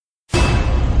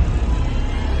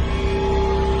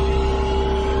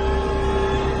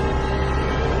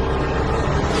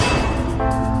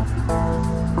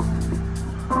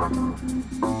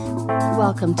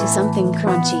Welcome to Something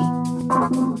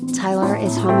Crunchy. Tyler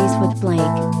is homies with Blake.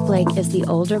 Blake is the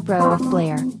older bro of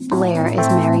Blair. Blair is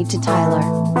married to Tyler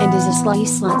and is a slutty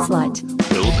slut.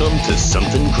 Welcome to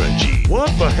Something Crunchy.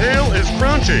 What the hell is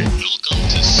crunchy? Welcome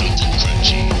to Something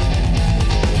Crunchy.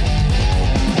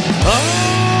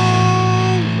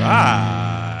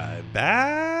 Alright,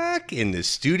 back in the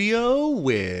studio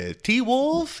with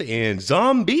T-Wolf and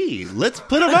Zombie. Let's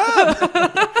put them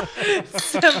up.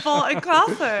 Simple and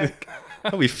classic.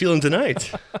 How are we feeling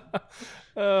tonight?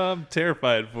 I'm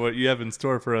terrified for what you have in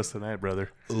store for us tonight,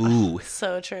 brother. Ooh,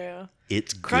 So true.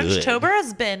 it's good. Crunchtober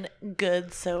has been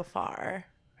good so far.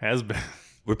 Has been.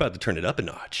 We're about to turn it up a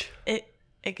notch. It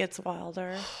gets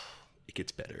wilder. It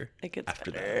gets better. It gets after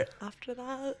better that. after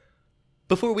that.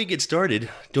 Before we get started,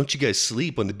 don't you guys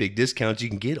sleep on the big discounts you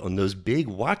can get on those big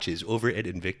watches over at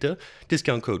Invicta.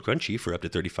 Discount code CRUNCHY for up to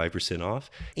 35%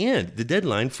 off. And the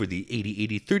deadline for the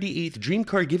 8080 38th Dream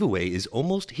Car giveaway is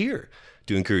almost here.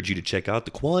 To encourage you to check out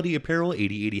the quality apparel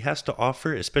 8080 has to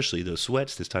offer, especially those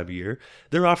sweats this time of year.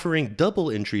 They're offering double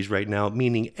entries right now,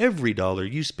 meaning every dollar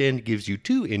you spend gives you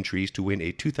 2 entries to win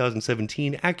a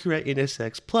 2017 Acura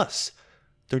NSX Plus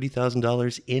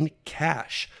 $30,000 in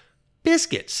cash.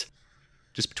 Biscuits!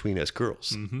 Just between us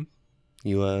girls. Mm-hmm.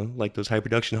 You like those high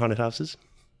production haunted houses?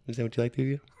 Is that what you like to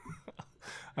do?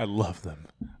 I love them.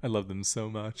 I love them so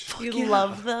much. You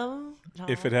love them?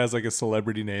 If it has like a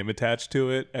celebrity name attached to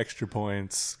it, extra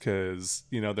points, because,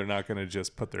 you know, they're not going to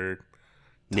just put their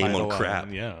Name on title crap.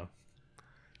 Yeah.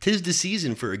 'Tis the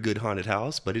season for a good haunted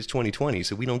house, but it's 2020,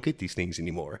 so we don't get these things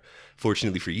anymore.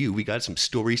 Fortunately for you, we got some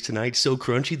stories tonight so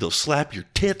crunchy they'll slap your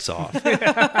tits off.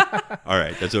 All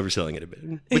right, that's overselling it a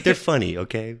bit. But they're funny,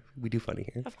 okay? We do funny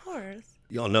here. Of course.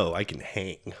 Y'all know I can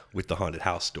hang with the haunted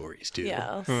house stories, too.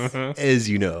 Yes. As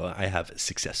you know, I have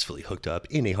successfully hooked up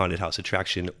in a haunted house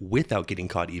attraction without getting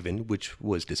caught even, which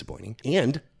was disappointing.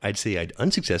 And I'd say I'd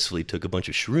unsuccessfully took a bunch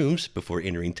of shrooms before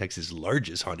entering Texas'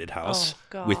 largest haunted house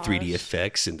Oh, with 3D gosh.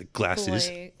 effects and the glasses,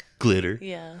 Blake. glitter.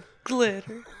 Yeah.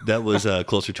 Glitter. That was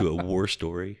closer to a war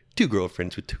story. 2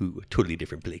 girlfriends with 2 totally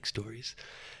different Blake stories.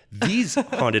 These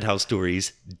haunted house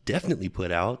stories definitely put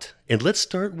out. And let's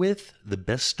start with the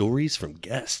best stories from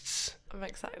guests. I'm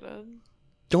excited.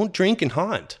 Don't drink and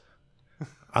haunt.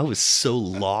 I was so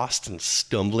lost and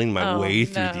stumbling my way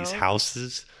through these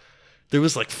houses. There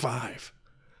was like 5.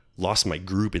 Lost my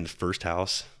group in the first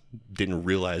house. Didn't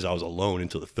realize I was alone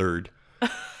until the 3rd.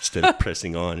 Instead of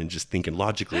pressing on and just thinking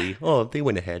logically, oh, they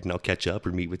went ahead and I'll catch up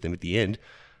or meet with them at the end,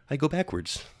 I go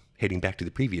backwards, heading back to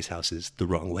the previous houses the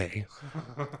wrong way.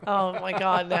 Oh my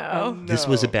God, no. This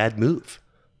was a bad move.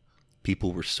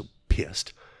 People were so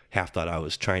pissed. Half thought I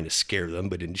was trying to scare them,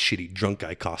 but in a shitty drunk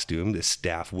guy costume, the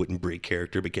staff wouldn't break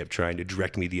character but kept trying to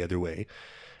direct me the other way.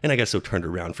 And I got so turned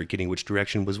around forgetting which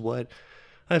direction was what.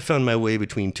 I found my way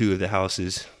between 2 of the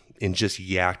houses and just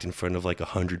yacked in front of like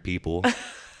 100 people.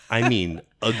 I mean,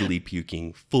 ugly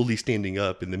puking, fully standing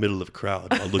up in the middle of a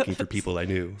crowd while looking for people I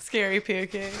knew. Scary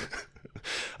puking.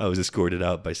 I was escorted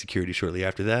out by security shortly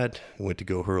after that and went to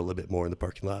go hurl a bit more in the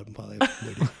parking lot while I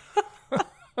waited.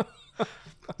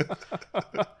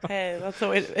 Hey, that's the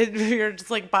way. You're just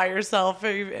like by yourself,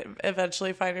 and you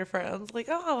eventually find your friends. Like,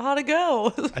 oh, how'd it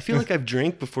go? I feel like I've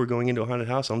drank before going into a haunted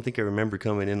house. I don't think I remember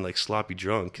coming in like sloppy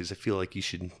drunk because I feel like you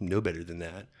should know better than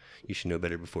that. You should know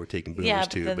better before taking boomers Yeah,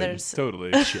 but too. then there's Totally.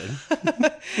 you should.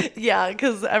 yeah,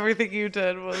 because everything you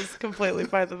did was completely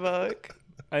by the book.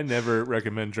 I never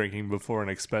recommend drinking before an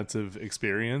expensive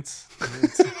experience.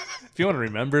 If you want to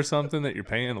remember something that you're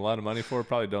paying a lot of money for,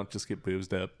 probably don't just get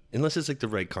boozed up. Unless it's like the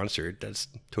right concert, that's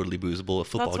totally boozable. A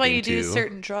football That's why game you do too.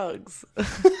 certain drugs.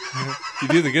 You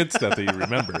do the good stuff that you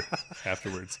remember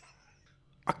afterwards.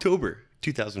 October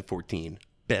 2014,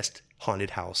 best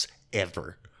haunted house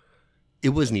ever. It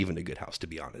wasn't even a good house, to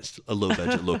be honest. A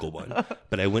low-budget local one.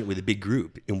 But I went with a big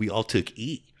group, and we all took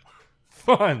E.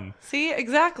 Fun. See,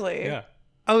 exactly. Yeah.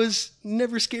 I was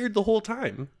never scared the whole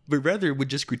time, but rather would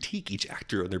just critique each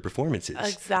actor on their performances.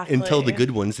 Exactly. And tell the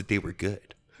good ones that they were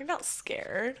good. You're not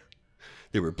scared.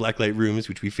 There were blacklight rooms,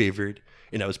 which we favored,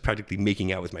 and I was practically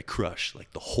making out with my crush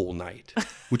like the whole night,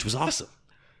 which was awesome.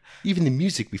 Even the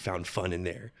music we found fun in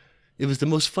there. It was the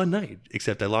most fun night,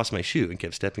 except I lost my shoe and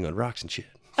kept stepping on rocks and shit.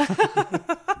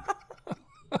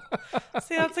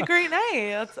 See, that's a great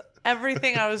night. That's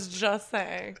everything I was just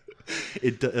saying.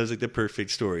 It was like the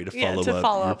perfect story to Yeah, follow to up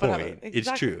follow your up on point. it. It's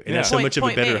Exactly. true. And Yeah. that's so Point- much of a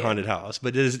point better made. haunted house.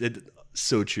 But it's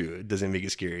so true. It doesn't make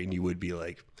it scary. And you would be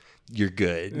like, you're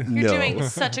good. You're no. doing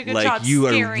such a good like, job you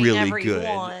are scaring really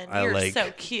everyone. good. You're like,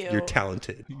 so cute. You're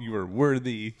talented. You are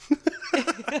worthy.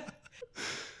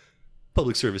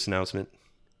 Public service announcement.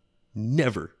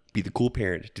 Never Be the cool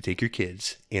parent to take your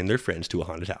kids and their friends to a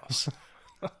haunted house.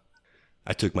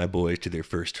 I took my boys to their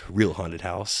first real haunted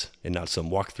house and not some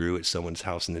walkthrough at someone's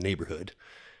house in the neighborhood.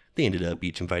 They ended up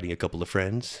each inviting a couple of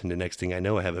friends, and the next thing I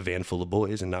know, I have a van full of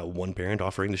boys and not one parent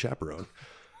offering to chaperone.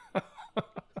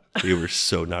 They were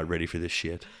so not ready for this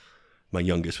shit. My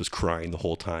youngest was crying the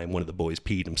whole time. One of the boys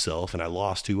peed himself, and I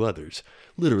lost 2 others.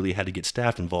 Literally had to get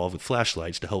staff involved with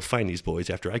flashlights to help find these boys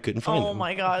after I couldn't find them. Oh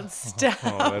my God, stop.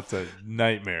 Oh, that's a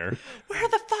nightmare. Where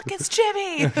the fuck is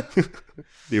Jimmy?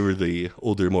 They were the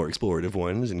older, more explorative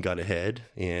ones and got ahead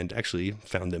and actually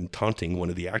found them taunting one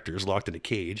of the actors locked in a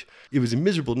cage. It was a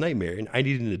miserable nightmare, and I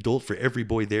needed an adult for every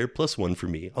boy there plus one for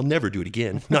me. I'll never do it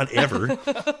again. Not ever.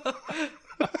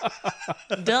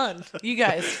 Done. You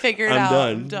guys figured I'm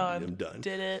out. done. I'm done.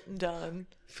 Did it. Done.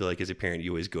 I feel like as a parent,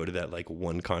 you always go to that like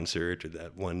one concert or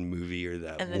that one movie or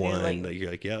that And then one.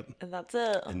 you're like, yep. And that's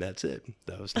it. And that's it.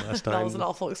 That was the last time. That was an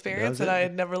awful experience, That was and it.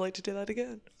 I'd never like to do that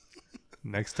again.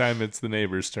 Next time it's the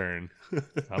neighbor's turn.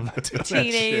 I'm not doing that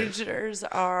shit. Teenagers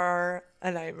are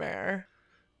a nightmare.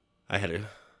 I had a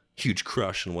huge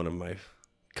crush on one of my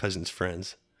cousin's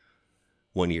friends.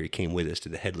 One year he came with us to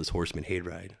the Headless Horseman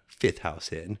hayride, 5th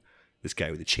house in. This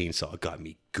guy with a chainsaw got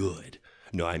me good.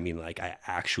 No, I mean like I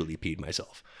actually peed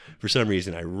myself. For some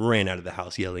reason, I ran out of the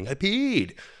house yelling, "I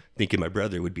peed!" thinking my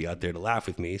brother would be out there to laugh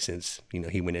with me since,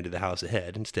 he went into the house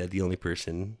ahead. Instead, the only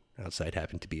person outside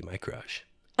happened to be my crush.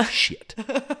 Shit.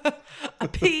 A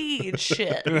peed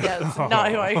shit. That's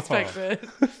not who I expected.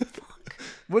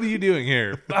 What are you doing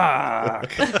here?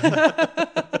 Fuck.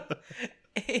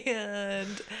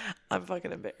 And I'm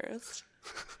fucking embarrassed.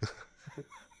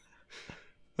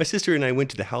 My sister and I went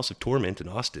to the House of Torment in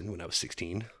Austin when I was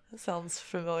 16. That sounds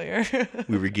familiar.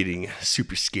 We were getting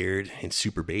super scared and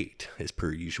super baked, as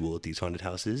per usual at these haunted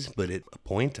houses. But at a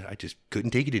point, I just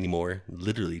couldn't take it anymore.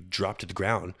 Literally dropped to the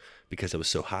ground because I was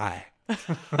so high.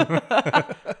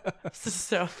 This is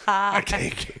so high. I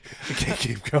can't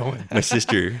keep going. My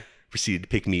sister proceeded to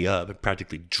pick me up and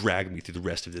practically drag me through the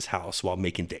rest of this house while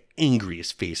making the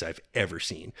angriest face I've ever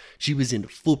seen. She was in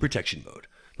full protection mode.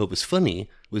 What was funny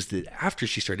was that after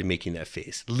she started making that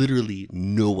face, literally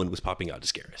no one was popping out to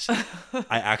scare us.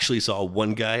 I actually saw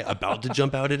one guy about to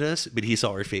jump out at us, but he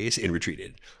saw her face and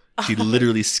retreated. She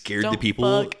literally scared the Don't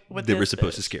people fuck with that were this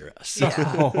supposed to bitch. scare us.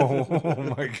 Yeah,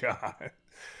 Oh my god.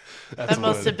 that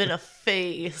must have been a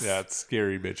face. Yeah, it's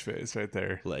scary bitch face right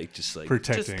there. Just like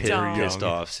Protecting Just her don't. young. pissed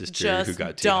off sister Just who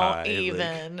got too don't high.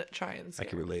 even try and I scare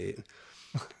can me. relate.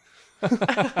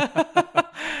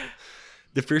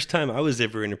 The first time I was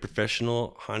ever in a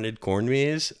professional haunted corn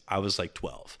maze, I was like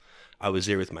 12. I was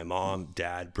there with my mom,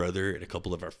 dad, brother, and a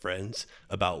couple of our friends.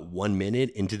 About 1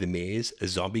 minute into the maze, a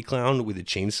zombie clown with a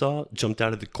chainsaw jumped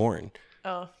out of the corn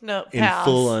Oh, no, and pass.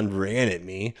 full on ran at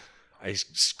me. I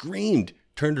screamed,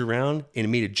 turned around,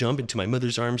 and made a jump into my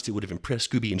mother's arms that would have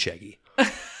impressed Scooby and Shaggy.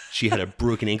 She had a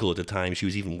broken ankle at the time. She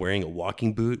was even wearing a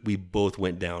walking boot. We both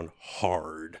went down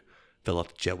hard. Fell off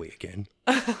the jetway again.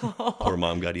 Poor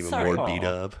mom got even Sorry. more beat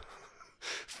up.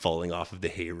 Falling off of the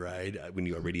hayride when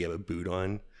you already have a boot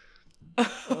on.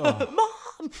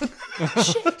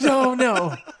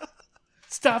 No.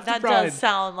 Stop That the ride. does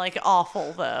sound like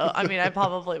awful, though. I mean, I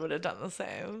probably would have done the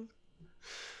same.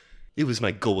 It was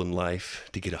my goal in life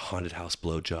to get a haunted house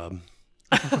blowjob.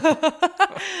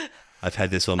 I've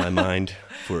had this on my mind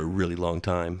for a really long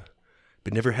time,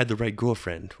 but never had the right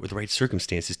girlfriend or the right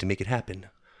circumstances to make it happen.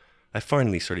 I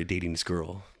finally started dating this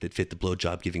girl that fit the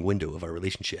blowjob giving window of our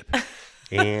relationship.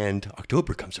 And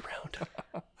October comes around.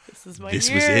 This is my This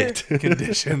year. was it.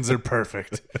 Conditions are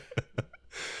perfect.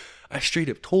 I straight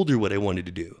up told her what I wanted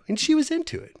to do, and she was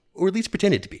into it, or at least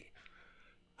pretended to be.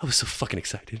 I was so fucking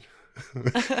excited.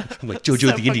 I'm like JoJo So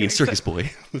the Indian fucking circus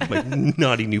boy with my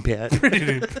naughty new pet.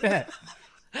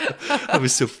 I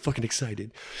was so fucking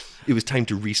excited. It was time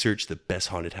to research the best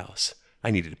haunted house.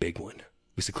 I needed a big one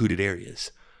with secluded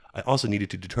areas. I also needed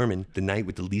to determine the night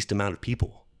with the least amount of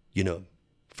people,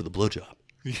 for the blowjob.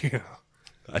 Yeah.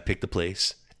 I picked the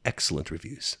place, excellent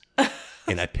reviews,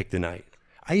 and I picked the night.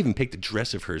 I even picked a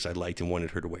dress of hers I liked and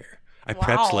wanted her to wear. I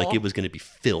prepped Wow. like it was going to be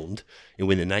filmed, and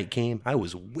when the night came, I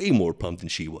was way more pumped than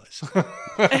she was.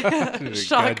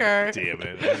 Shocker. God damn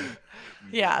it.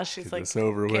 Yeah, she's like, this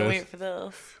over can't with. wait for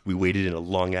this. We waited in a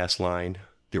long-ass line.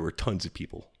 There were tons of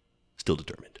people, still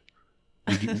determined.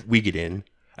 We get in.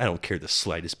 I don't care the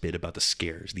slightest bit about the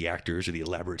scares, the actors, or the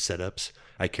elaborate setups.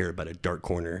 I care about a dark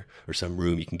corner or some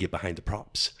room you can get behind the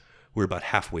props. We're about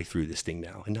halfway through this thing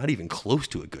now, and not even close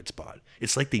to a good spot.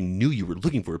 It's like they knew you were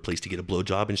looking for a place to get a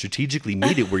blowjob and strategically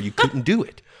made it where you couldn't do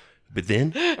it. But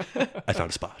then, I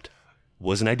found a spot.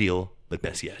 Wasn't ideal, But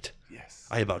best yet, Yes.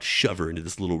 I about shove her into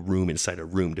this little room inside a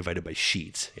room divided by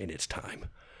sheets, and it's time.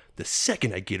 The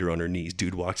second I get her on her knees,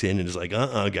 dude walks in and is like,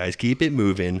 guys, keep it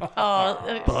moving.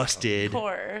 Of Busted.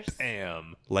 course.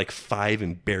 Damn. Like 5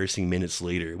 embarrassing minutes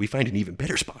later, we find an even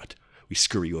better spot. We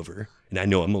scurry over, and I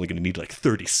know I'm only going to need like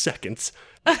 30 seconds.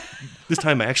 This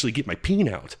time I actually get my peen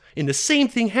out. And the same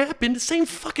thing happened. The same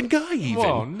fucking guy even.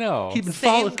 Oh, no. He'd been,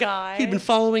 Same guy. he'd been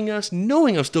following us,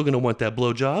 knowing I'm still going to want that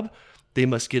blowjob. They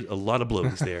must get a lot of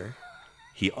blows there.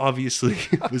 He obviously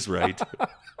was right.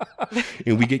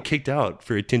 And we get kicked out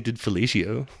for attempted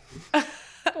fellatio.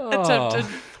 Attempted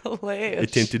fillet.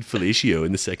 Attempted fellatio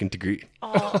in the second degree.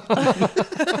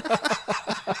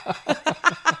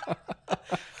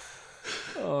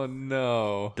 Oh,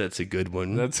 no. That's a good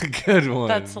one. That's a good one.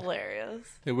 That's hilarious.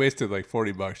 It wasted like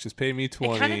 $40. Just pay me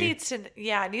 20. It kind of needs to,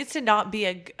 it needs to not be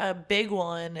a big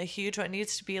one, a huge one. It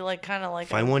needs to be like kind of like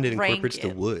Find one that incorporates the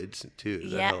ranking. woods too.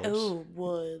 That Yeah. helps. Ooh,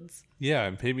 woods. Yeah,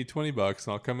 and pay me $20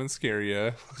 and I'll come and scare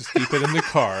you. Just keep it in the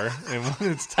car. And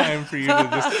when it's time for you to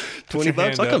just put 20 your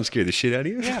bucks, hand I'll up, come scare the shit out of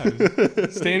you. Yeah.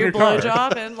 Stay in Your your car.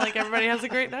 blowjob, and like everybody has a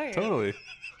great night. Totally.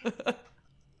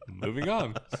 Moving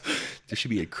on. There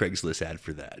should be a Craigslist ad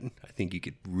for that. I think you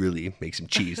could really make some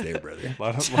cheese there, brother.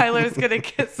 Tyler's gonna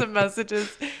get some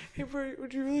messages. Hey, Bert,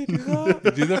 would you really do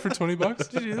that? Do that for $20?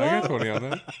 Did you do I that? got 20 on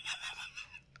that.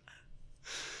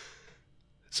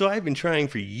 So I've been trying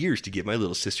for years to get my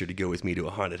little sister to go with me to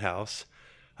a haunted house.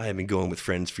 I have been going with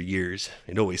friends for years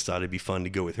and always thought it'd be fun to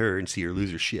go with her and see her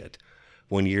lose her shit.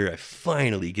 One year, I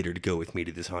finally get her to go with me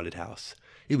to this haunted house.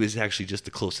 It was actually just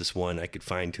the closest one I could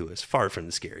find to us, far from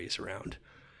the scariest around.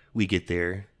 We get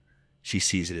there. She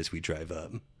sees it as we drive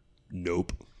up.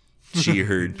 Nope. She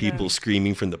heard people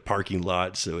screaming from the parking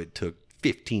lot, so it took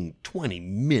 15, 20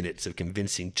 minutes of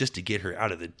convincing just to get her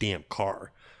out of the damn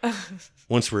car.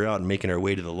 Once we're out and making our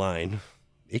way to the line,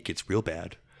 it gets real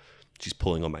bad. She's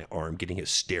pulling on my arm, getting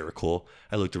hysterical.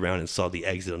 I looked around and saw the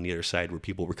exit on the other side where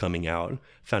people were coming out.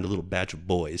 Found a little batch of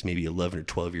boys, maybe 11 or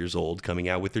 12 years old, coming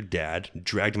out with their dad.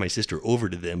 Dragged my sister over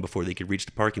to them before they could reach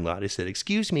the parking lot. I said,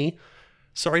 "Excuse me,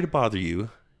 sorry to bother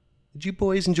you. Did you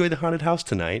boys enjoy the haunted house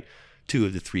tonight?" 2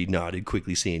 of the 3 nodded,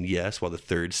 quickly saying yes, while the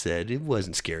 3rd said, "It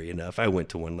wasn't scary enough. I went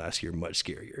to one last year, much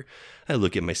scarier." I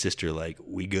look at my sister like,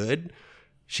 "We good?"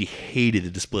 She hated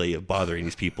the display of bothering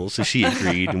these people, so she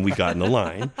agreed, and we got in the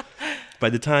line. By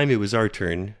the time it was our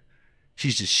turn,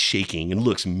 she's just shaking and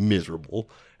looks miserable.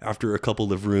 After a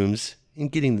couple of rooms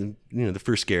and getting the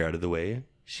first scare out of the way,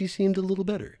 she seemed a little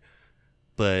better.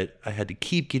 But I had to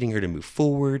keep getting her to move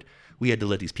forward. We had to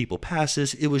let these people pass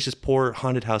us. It was just poor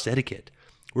haunted house etiquette.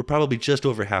 We're probably just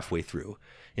over halfway through,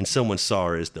 and someone saw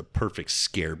her as the perfect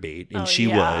scare bait, and she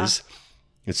was.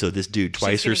 And so this dude,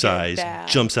 twice her gonna size, get bad.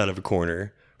 jumps out of a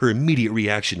corner. Her immediate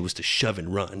reaction was to shove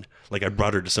and run, like I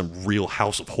brought her to some real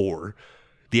house of horror.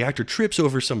 The actor trips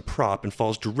over some prop and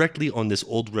falls directly on this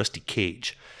old rusty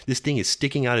cage. This thing is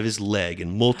sticking out of his leg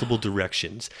in multiple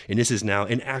directions, and this is now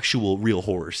an actual real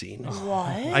horror scene.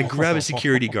 What? I grab a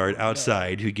security guard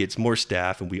outside who gets more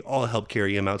staff, and we all help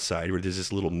carry him outside where there's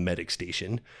this little medic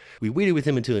station. We waited with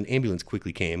him until an ambulance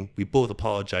quickly came. We both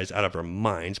apologized out of our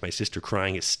minds, my sister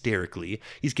crying hysterically.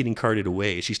 He's getting carted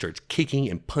away. She starts kicking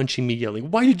and punching me,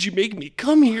 yelling, "Why did you make me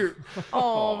come here?"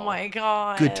 Oh my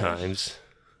god. Good times.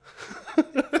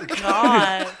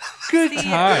 God. Good See,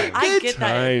 time. I Good get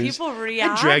times. that. People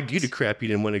react. I dragged you to crap you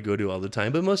didn't want to go to all the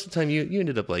time, but most of the time you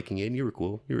ended up liking it, and you were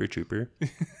cool. You were a trooper.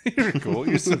 You're cool.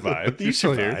 You survived. You You're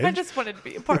still here. survived. I just wanted to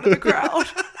be a part of the crowd.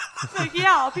 Like,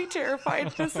 yeah, I'll be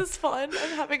terrified. This is fun.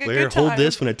 I'm having a Blair, good time. hold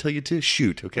this when I tell you to.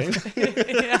 Shoot, okay?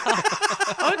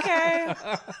 Okay.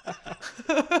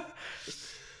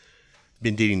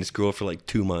 Been dating this girl for like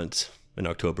 2 months when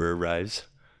October arrives.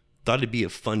 Thought it'd be a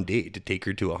fun date to take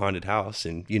her to a haunted house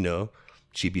and,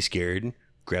 she'd be scared,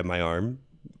 grab my arm,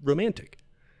 romantic.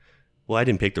 Well, I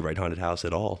didn't pick the right haunted house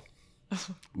at all.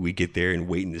 We get there and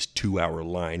wait in this 2-hour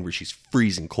line where she's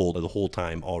freezing cold the whole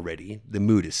time already. The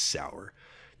mood is sour.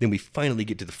 Then we finally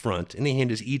get to the front and they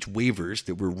hand us each waivers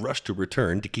that we're rushed to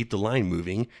return to keep the line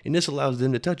moving, and this allows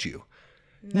them to touch you.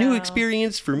 New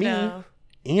experience for me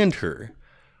and her.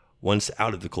 Once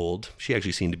out of the cold, she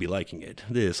actually seemed to be liking it.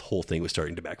 This whole thing was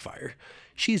starting to backfire.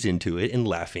 She's into it and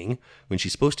laughing when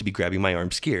she's supposed to be grabbing my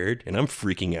arm scared, and I'm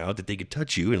freaking out that they could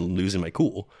touch you and losing my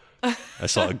cool. I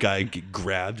saw a guy get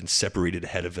grabbed and separated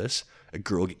ahead of us, a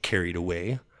girl get carried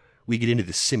away. We get into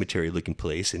this cemetery-looking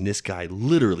place, and this guy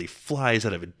literally flies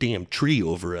out of a damn tree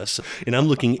over us, and I'm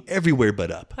looking everywhere but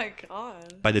up. My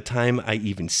God. By the time I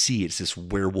even see it's this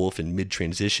werewolf in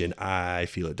mid-transition, I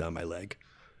feel it down my leg.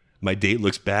 My date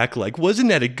looks back like, "Wasn't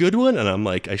that a good one?" And I'm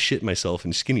like, I shit myself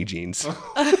in skinny jeans.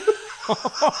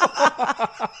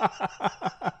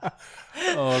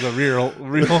 Oh, the real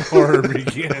horror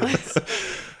begins.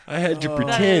 I had to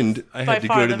pretend I by had to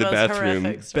far go to the the most bathroom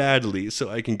horrific story. badly so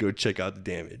I can go check out the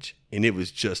damage. And it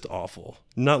was just awful.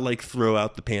 Not like throw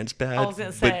out the pants bad. I was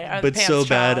gonna say, are the but pants so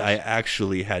bad trash? I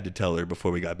actually had to tell her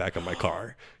before we got back on my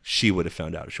car. She would have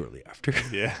found out shortly after.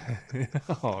 Yeah.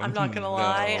 Oh, I'm not gonna no.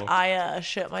 lie, I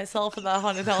shit myself in that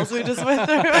haunted house we just went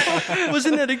through.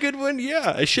 Wasn't that a good one?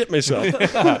 Yeah, I shit myself.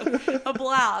 A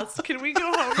blast. Can we go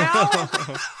home now?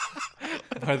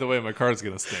 By the way, my car's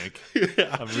gonna stink.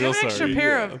 I'm Do you real have an extra sorry.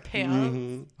 pair of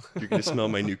pants? You're going to smell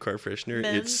my new car freshener. It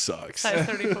Men's sucks. Size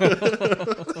 34.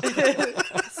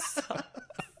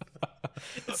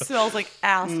 It smells like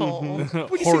asshole.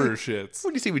 Horror shits.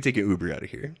 What do you say we take an Uber out of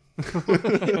here?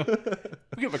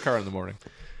 We get my car in the morning.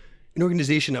 An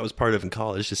organization I was part of in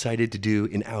college decided to do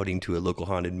an outing to a local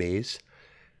haunted maze.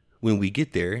 When we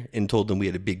get there and told them we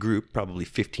had a big group, probably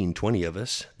 15, 20 of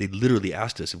us, they literally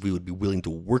asked us if we would be willing to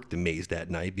work the maze that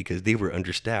night because they were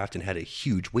understaffed and had a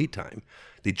huge wait time.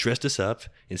 They dressed us up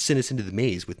and sent us into the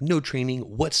maze with no training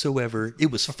whatsoever.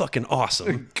 It was fucking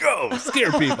awesome. Go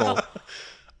scare people.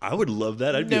 I would love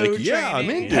that. I'd No be like, yeah, I'm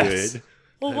training. into Yes. it.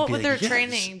 Well, I'd what be would like, their yes.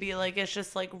 training be like? It's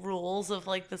just like rules of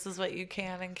like this is what you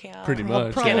can and can't. Pretty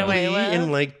much. Get away Probably, with.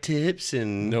 and like tips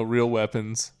and No real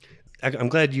weapons. I'm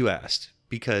glad you asked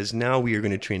because now we are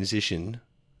going to transition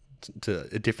to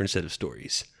a different set of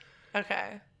stories.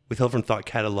 Okay. With help from Thought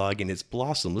Catalog and its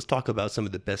Blossom, let's talk about some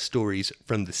of the best stories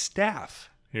from the staff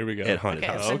Here we go. at Haunted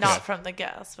Okay. House. So not from the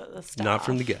guests, but the staff. Not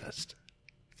from the guest,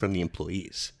 from the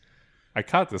employees. I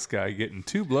caught this guy getting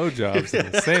 2 blowjobs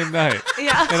in the same night.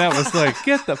 Yeah. And I was like,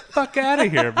 get the fuck out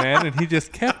of here, man. And he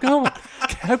just kept going,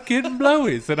 kept getting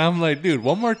blowies. And I'm like, dude,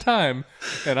 one more time,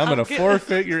 and I'm going to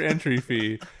forfeit your entry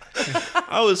fee.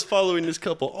 I was following this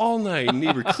couple all night, and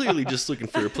they were clearly just looking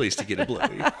for a place to get a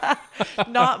blowy.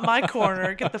 Not my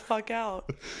corner. Get the fuck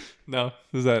out. No,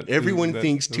 is that Everyone is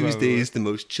thinks that- Tuesday's the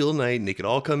most chill night, and they could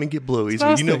all come and get blowies. what I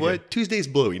Well, was you know thinking. what? Tuesday's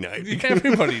blowy night.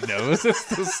 Everybody knows it's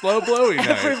the slow blowy night.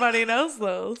 Everybody knows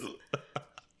those.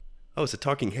 I was a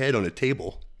talking head on a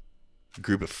table. A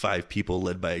group of 5 people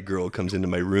led by a girl comes into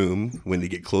my room. When they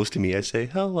get close to me, I say,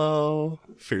 hello,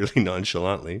 fairly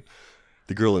nonchalantly.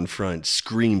 The girl in front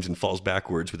screams and falls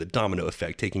backwards with a domino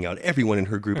effect, taking out everyone in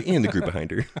her group and the group behind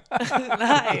her.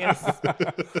 Nice.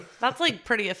 That's like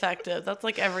pretty effective. That's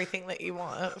like everything that you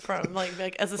want from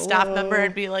like as a staff member.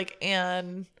 It'd be like,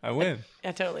 and I win.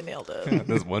 I totally nailed it.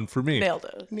 There's one for me. Nailed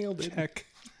it. Nailed it. Check.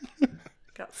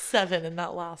 Got 7 in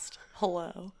that last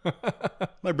hello.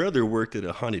 My brother worked at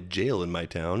a haunted jail in my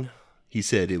town. He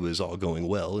said it was all going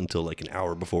well until like an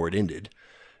hour before it ended.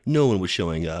 No one was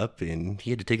showing up, and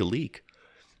he had to take a leak.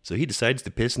 So he decides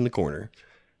to piss in the corner.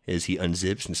 As he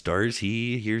unzips and starts,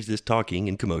 he hears this talking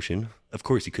and commotion. Of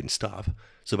course, he couldn't stop.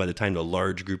 So by the time a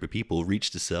large group of people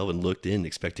reached the cell and looked in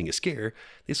expecting a scare,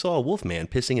 they saw a wolf man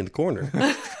pissing in the corner.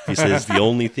 He says the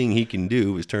only thing he can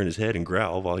do is turn his head and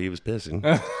growl while he was pissing.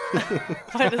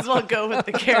 Might as well go with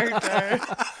the character.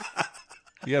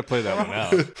 You gotta play that one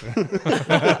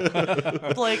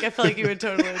out. Blake, I feel like you would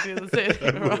totally do the same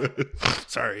thing.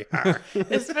 Sorry.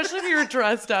 Especially if you were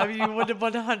dressed up, you would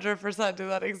 100% do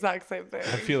that exact same thing.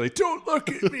 I feel like, don't look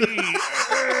at me.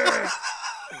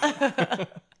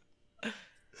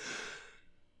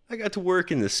 I got to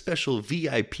work in the special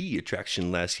VIP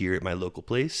attraction last year at my local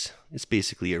place. It's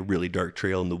basically a really dark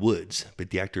trail in the woods,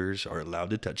 but the actors are allowed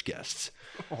to touch guests.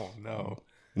 Oh no.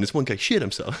 And this one guy shit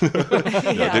himself.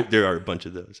 Yeah. there are a bunch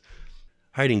of those.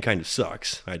 Hiding kind of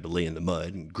sucks. I had to lay in the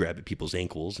mud and grab at people's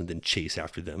ankles and then chase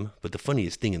after them. But the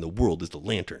funniest thing in the world is the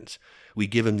lanterns. We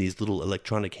give them these little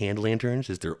electronic hand lanterns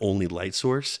as their only light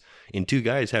source, and 2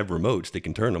 guys have remotes that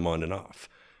can turn them on and off.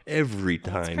 Every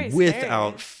time, pretty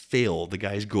without fail, the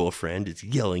guy's girlfriend is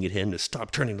yelling at him to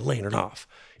stop turning the lantern off.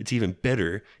 It's even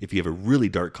better if you have a really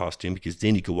dark costume, because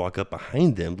then you can walk up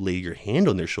behind them, lay your hand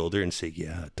on their shoulder, and say,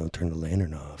 yeah, don't turn the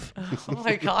lantern off. Oh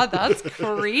my god, that's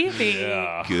creepy.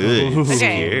 Yeah. Good.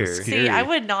 Okay, Scare. see, I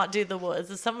would not do the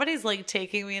woods. If somebody's like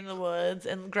taking me in the woods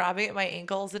and grabbing at my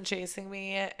ankles and chasing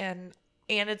me and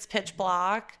it's pitch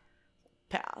black,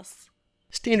 pass.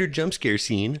 Standard jump scare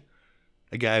scene.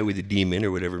 A guy with a demon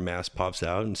or whatever mask pops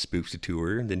out and spoofs a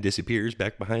tour, then disappears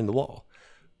back behind the wall.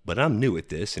 But I'm new at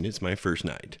this, and it's my first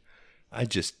night. I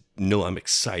just know I'm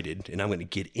excited, and I'm going to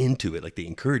get into it like they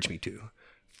encourage me to.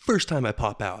 First time I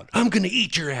pop out, I'm going to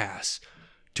eat your ass.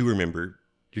 To remember,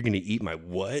 you're going to eat my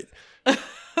what?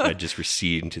 I just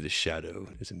recede into the shadow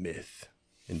as a myth.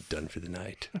 and done for the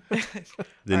night. All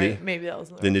Then, right, maybe that was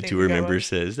the then the thing tour to go member with.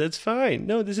 says, "That's fine.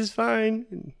 No, this is fine."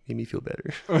 And made me feel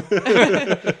better.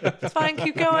 It's fine,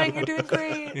 keep going. You're doing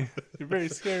great. You're very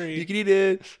scary. You can eat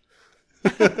it.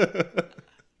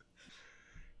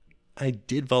 I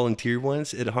did volunteer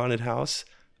once at a haunted house.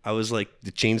 I was like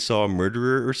the chainsaw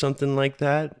murderer or something like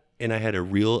that. And I had a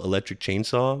real electric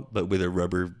chainsaw, but with a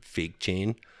rubber fake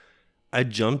chain. I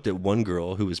jumped at one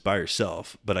girl who was by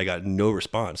herself, but I got no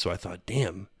response. So I thought,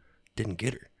 damn, didn't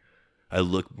get her. I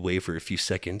looked away for a few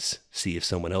seconds, see if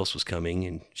someone else was coming,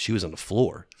 and she was on the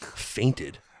floor,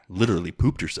 fainted, literally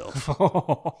pooped herself.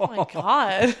 Oh my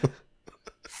God.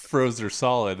 Froze her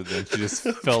solid, and then she just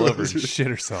fell over and shit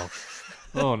herself.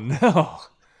 Oh no.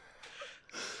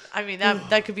 I mean,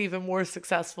 that could be even more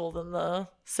successful than the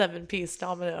 7-piece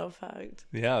domino effect.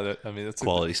 Yeah, that's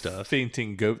Quality stuff.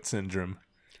 Fainting goat syndrome.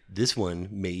 This one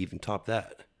may even top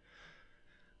that.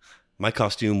 My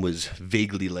costume was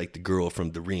vaguely like the girl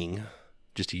from The Ring,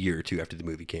 just a year or two after the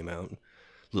movie came out.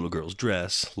 Little girl's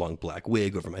dress, long black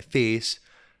wig over my face.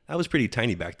 I was pretty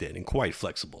tiny back then and quite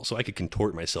flexible, so I could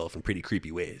contort myself in pretty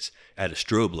creepy ways. Add a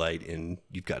strobe light and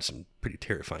you've got some pretty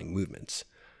terrifying movements.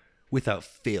 Without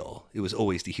fail, it was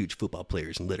always the huge football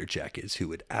players in leather jackets who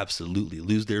would absolutely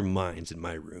lose their minds in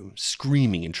my room,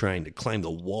 screaming and trying to climb the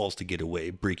walls to get away,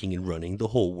 breaking and running, the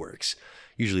whole works.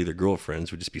 Usually their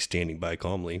girlfriends would just be standing by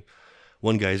calmly.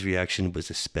 One guy's reaction was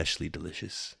especially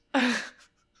delicious.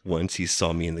 Once he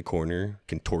saw me in the corner,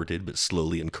 contorted but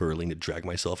slowly uncurling to drag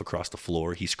myself across the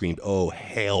floor, he screamed, "Oh,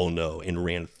 hell no," and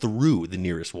ran through the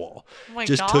nearest wall. Oh my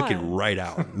Just took it God. right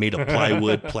out, made of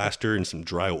plywood, plaster, and some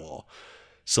drywall.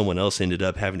 Someone else ended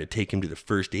up having to take him to the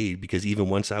first aid because even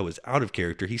once I was out of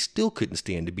character, he still couldn't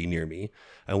stand to be near me.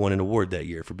 I won an award that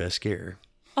year for Best Scare.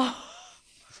 I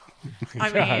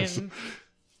Gosh. mean,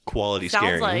 Quality sounds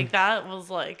scaring. like that was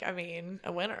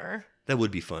a winner. That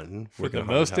would be fun. For working the at a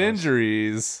haunted most house.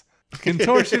 injuries.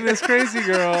 Contortionist crazy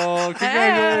girl.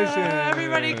 Congratulations.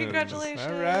 everybody, congratulations.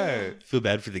 All right. Feel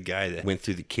bad for the guy that went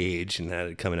through the cage and had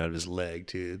it coming out of his leg,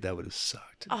 too. That would have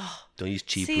sucked. Don't use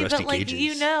cheap, See, rusty but like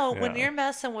cages. when Yeah. you're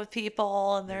messing with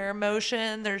people and their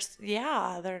emotion, they're.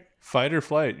 Fight or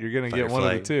flight. You're going to Fight get or one of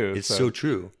the flight. two. It's so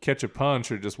true. Catch a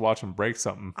punch or just watch them break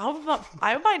something.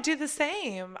 I might do the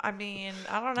same. I mean,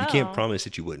 I don't know. You can't promise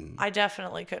that you wouldn't. I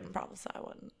definitely couldn't promise I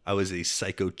wouldn't. I was a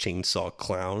psycho chainsaw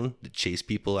clown that chased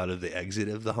people out of the exit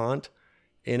of the haunt.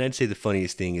 And I'd say the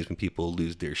funniest thing is when people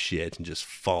lose their shit and just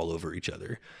fall over each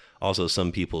other. Also,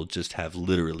 some people just have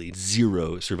literally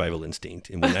zero survival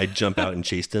instinct. And when I jump out and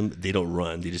chase them, they don't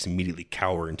run. They just immediately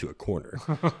cower into a corner.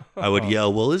 I would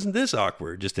yell, "Well, isn't this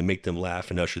awkward?" just to make them laugh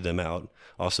and usher them out.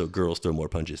 Also, girls throw more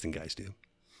punches than guys do.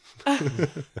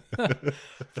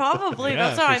 Probably.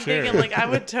 Yeah, That's what for I'm sure. thinking. Like, I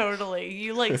would totally.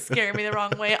 You scare me the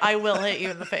wrong way, I will hit you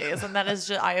in the face, and that is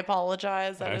just. I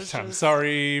apologize. That is I'm just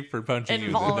sorry for punching you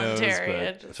in the involuntary. nose,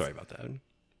 It just- Sorry about that. but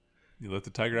you let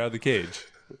the tiger out of the cage.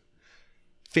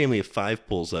 Family of 5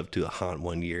 pulls up to a haunt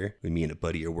one year when me and a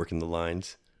buddy are working the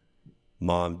lines.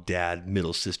 Mom, dad,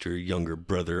 middle sister, younger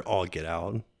brother all get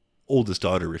out. Oldest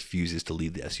daughter refuses to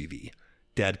leave the SUV.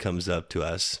 Dad comes up to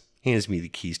us, hands me the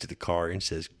keys to the car, and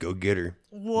says, "Go get her.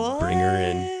 What? Bring her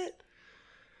in."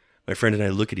 My friend and I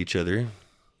look at each other,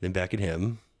 then back at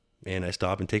him, and I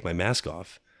stop and take my mask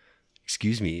off.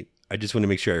 "Excuse me, I just want to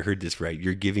make sure I heard this right.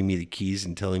 You're giving me the keys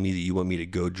and telling me that you want me to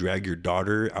go drag your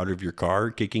daughter out of your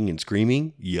car, kicking and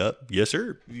screaming?" "Yup. Yes,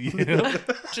 sir."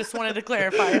 Just wanted to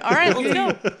clarify. All right, let's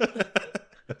go.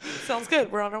 Sounds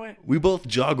good. We're on our way. We both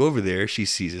jog over there. She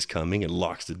sees us coming and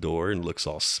locks the door and looks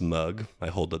all smug. I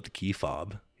hold up the key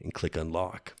fob and click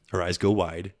unlock. Her eyes go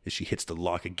wide as she hits the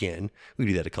lock again. We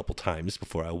do that a couple times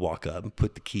before I walk up and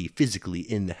put the key physically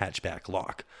in the hatchback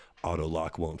lock. Auto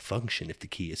lock won't function if the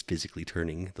key is physically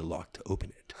turning the lock to open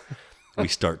it. We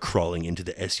start crawling into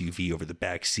the SUV over the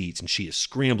back seats, and she is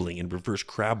scrambling and reverse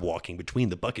crab walking between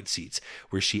the bucket seats,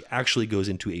 where she actually goes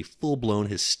into a full-blown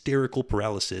hysterical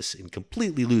paralysis and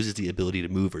completely loses the ability to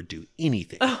move or do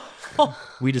anything.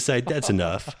 We decide that's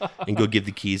enough and go give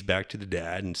the keys back to the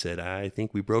dad and said, "I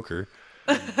think we broke her."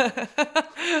 That's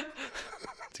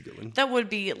a good one. That would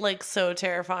be so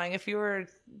terrifying if you were a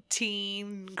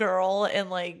teen girl and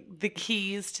the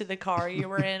keys to the car you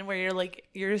were in, where you're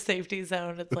your safety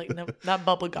zone. It's no, that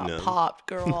bubble got No. popped,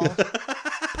 girl.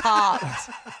 Popped.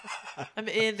 I'm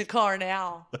in the car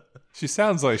now. She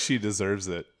sounds like she deserves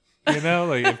it. You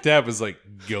know, if dad was like,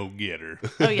 "Go get her."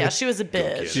 Oh yeah, she was a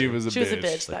bitch. She was a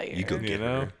bitch. that year. You go You get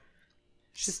know? her.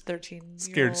 She's 13.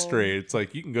 Scared straight. It's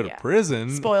like you can go to Yeah. prison.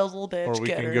 Spoiled little bitch. Or we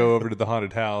get can her. go over to the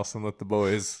haunted house and let the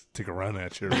boys take a run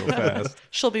at you real fast.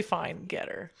 She'll be fine. Get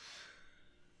her.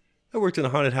 I worked in a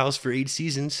haunted house for 8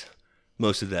 seasons.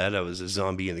 Most of that, I was a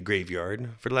zombie in the graveyard.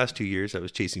 For the last 2 years, I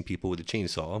was chasing people with a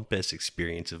chainsaw. Best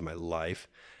experience of my life.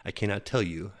 I cannot tell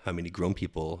you how many grown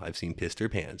people I've seen piss their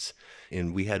pants.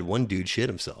 And we had one dude shit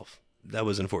himself. That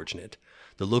was unfortunate.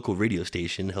 The local radio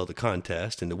station held a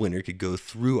contest, and the winner could go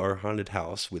through our haunted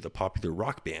house with a popular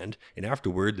rock band, and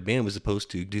afterward, the band was supposed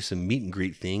to do some meet and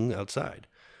greet thing outside.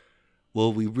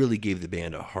 Well, we really gave the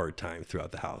band a hard time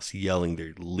throughout the house, yelling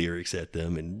their lyrics at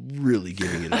them and really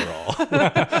giving it our all.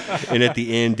 And at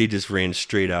the end, they just ran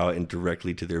straight out and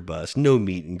directly to their bus. No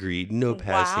meet and greet, no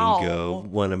passing go.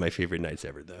 One of my favorite nights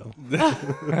ever, though.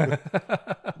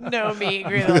 No meet and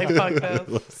greet. Like, fuck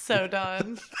this. So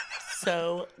done.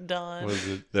 So done. Was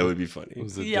it? That would be funny.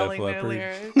 Was it Yelling Def their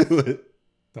Leppard? lyrics.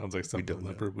 Sounds like something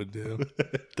Leopard would do.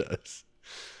 It does.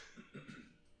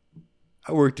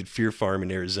 I worked at Fear Farm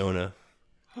in Arizona.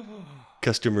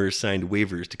 Customers signed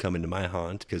waivers to come into my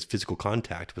haunt because physical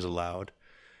contact was allowed.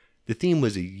 The theme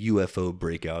was a UFO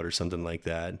breakout or something like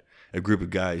that. A group of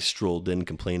guys strolled in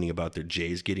complaining about their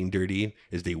J's getting dirty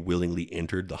as they willingly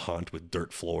entered the haunt with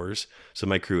dirt floors. So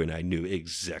my crew and I knew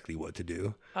exactly what to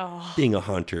do. Oh. Being a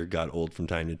haunter got old from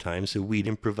time to time, so we'd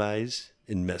improvise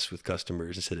and mess with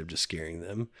customers instead of just scaring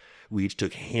them. We each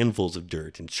took handfuls of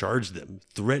dirt and charged them,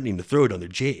 threatening to throw it on their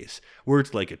J's.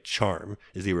 Worked like a charm,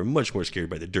 as they were much more scared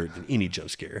by the dirt than any jump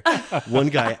scare. One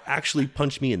guy actually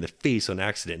punched me in the face on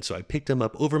accident, so I picked him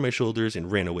up over my shoulders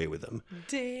and ran away with him.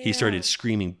 Damn. He started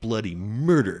screaming bloody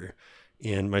murder,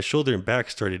 and my shoulder and back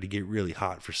started to get really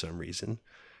hot for some reason.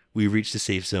 We reached the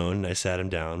safe zone, and I sat him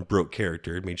down, broke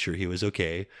character, made sure he was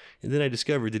okay, and then I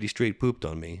discovered that he straight pooped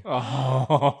on me.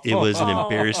 Oh. It was an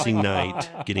embarrassing night,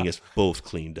 getting us both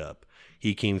cleaned up.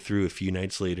 He came through a few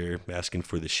nights later, asking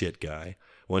for the shit guy.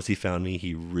 Once he found me,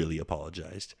 he really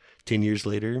apologized. 10 years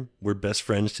later, we're best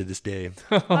friends to this day.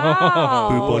 Wow.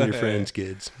 Poop on your friends,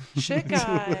 kids. Shit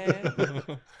guy.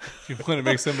 If you want to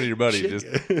make somebody your buddy, just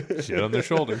shit on their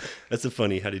shoulder. That's a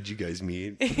funny, how did you guys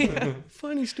meet?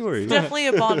 Funny story. Definitely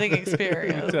a bonding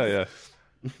experience. I tell ya.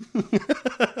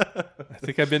 I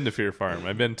think I've been to Fear Farm.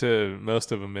 I've been to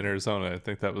most of them in Arizona. I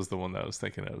think that was the one that I was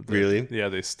thinking of. Really? Yeah,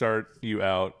 they start you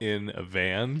out in a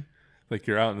van. Like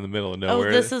you're out in the middle of Oh,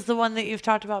 nowhere. this is the one that you've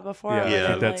talked about before. Yeah, where I think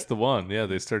they're that's like, the one. Yeah,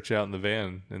 they start you out in the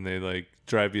van and they like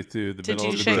drive you through the Did middle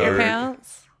you of the shit your dark.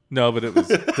 pants? No, but it was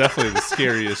definitely the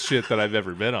scariest shit that I've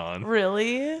ever been on.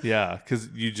 Really? Yeah, because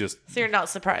you just, So you're not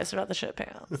surprised about the shit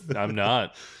pants? I'm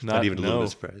not even a little bit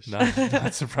surprised.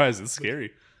 Not surprised. It's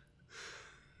scary.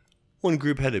 One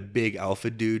group had a big alpha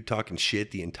dude talking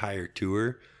shit the entire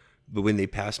tour, but when they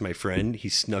passed my friend, he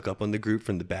snuck up on the group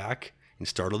from the back and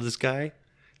startled this guy.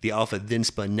 The alpha then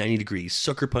spun 90 degrees,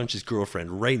 sucker punched his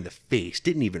girlfriend right in the face,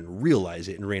 didn't even realize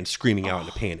it, and ran screaming out in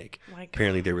a panic. My God.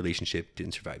 Apparently their relationship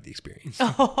didn't survive the experience.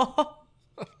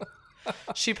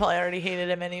 She probably already hated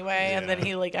him anyway, and then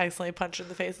he like accidentally punched her in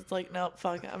the face. It's like, nope,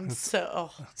 fuck, I'm so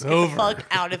get over. the fuck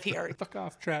out of here. Fuck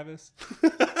off, Travis.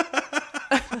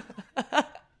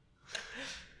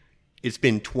 It's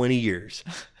been 20 years,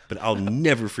 but I'll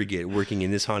never forget working in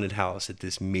this haunted house at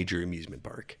this major amusement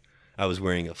park. I was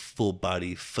wearing a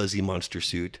full-body fuzzy monster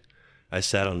suit. I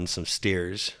sat on some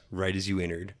stairs right as you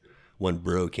entered. One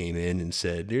bro came in and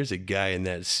said, "There's a guy in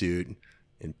that suit,"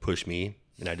 and pushed me,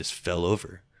 and I just fell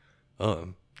over.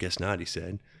 Guess not, he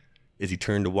said. As he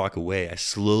turned to walk away, I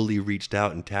slowly reached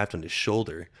out and tapped on his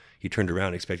shoulder. He turned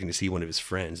around expecting to see one of his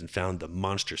friends and found the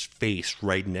monster's face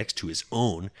right next to his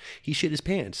own. He shit his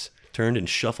pants, turned and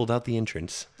shuffled out the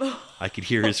entrance. I could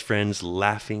hear his friends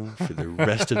laughing for the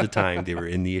rest of the time they were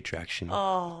in the attraction.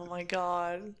 Oh my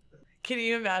God. Can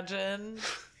you imagine?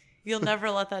 You'll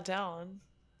never let that down.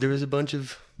 There was a bunch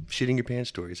of shitting your pants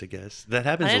stories, I guess. That I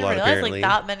happens a didn't lot, realize apparently. like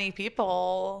that many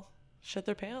people shit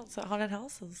their pants at haunted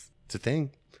houses. It's a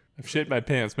thing. I've shit my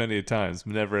pants many a times,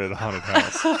 but never at a haunted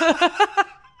house.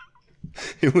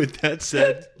 And with that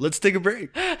said, let's take a break.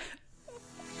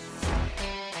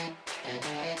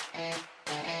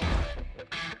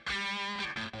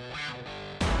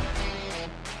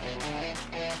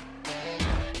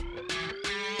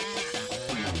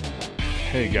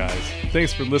 Hey guys,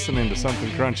 thanks for listening to Something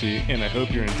Crunchy, and I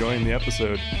hope you're enjoying the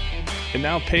episode. It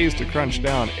now pays to crunch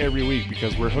down every week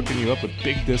because we're hooking you up with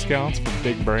big discounts from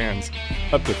big brands.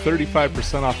 Up to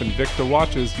 35% off Invicta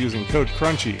watches using code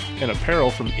CRUNCHY, and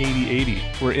apparel from 8080,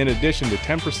 where in addition to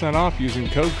 10% off using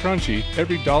code CRUNCHY,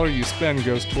 every dollar you spend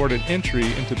goes toward an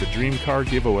entry into the Dream Car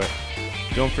giveaway.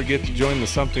 Don't forget to join the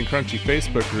Something Crunchy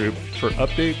Facebook group for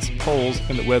updates, polls,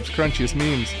 and the web's crunchiest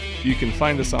memes. You can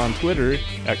find us on Twitter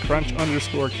at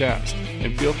crunch_cast,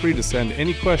 and feel free to send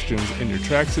any questions and your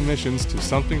track submissions to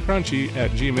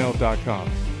somethingcrunchy@gmail.com.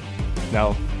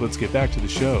 Now, let's get back to the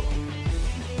show.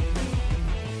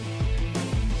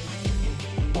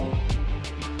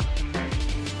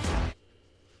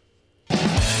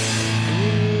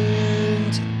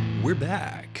 we're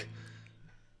back.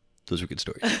 Those were good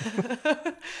stories.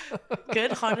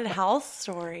 Good haunted house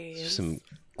stories. Some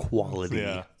quality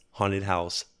Yeah. haunted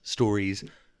house stories.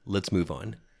 Let's move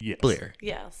on. Yes. Blair,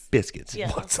 Yes. Biscuits.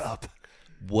 Yes. What's up?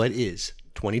 What is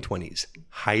 2020's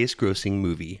highest grossing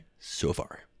movie so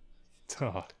far?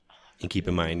 Oh, And keep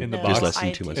in mind, In the there's box? less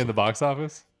than 2 months in the box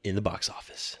office? in the box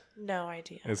office. No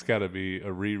idea. It's got to be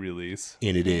a re-release.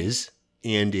 And it is.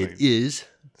 And it is.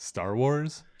 Star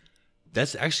Wars?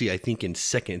 That's actually, I think, in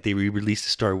second. They re-released the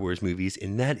Star Wars movies,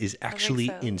 and that is actually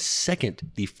so. in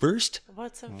second. The first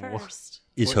What's in first?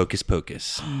 is Hocus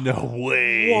Pocus. No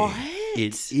way. What?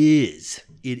 It is.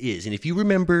 It is. And if you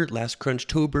remember last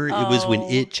Crunchtober, it was when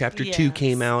It Chapter 2 yes.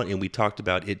 came out, and we talked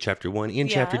about It Chapter 1 and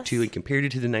Chapter Yes. 2 and compared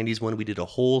it to the 90s one. We did a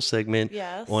whole segment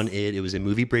Yes. on it. It was a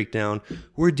movie breakdown.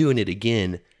 We're doing it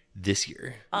again this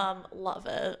year. Love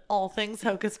it. All things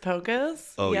Hocus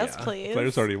Pocus. Oh, yes, yeah. please.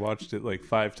 Claire's already watched it like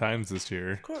 5 times this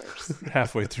year. Of course.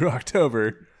 Halfway through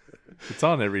October. It's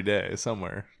on every day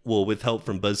somewhere. Well, with help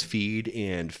from BuzzFeed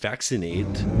and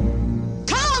Vaccinate.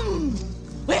 Come!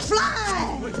 We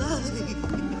fly!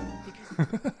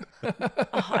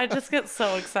 Oh, I just get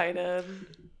so excited.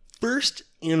 First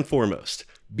and foremost,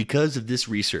 because of this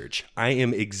research, I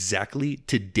am exactly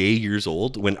today years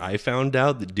old when I found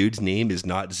out the dude's name is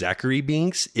not Zachary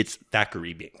Binks, it's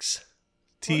Thackeray Binks.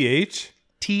 TH?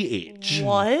 TH.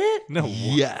 What? No.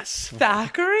 Yes.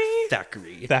 Thackeray?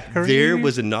 Thackeray. Thackeray? There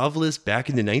was a novelist back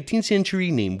in the 19th century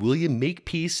named William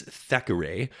Makepeace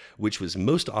Thackeray, which was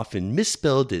most often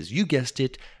misspelled as, you guessed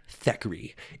it,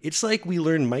 Thackeray. It's like we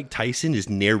learned Mike Tyson is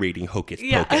narrating Hocus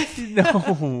Yeah. Pocus.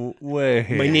 No way.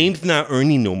 My name's not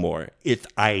Ernie no more. It's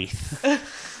Ice.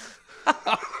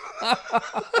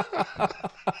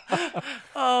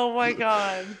 Oh my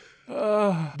god.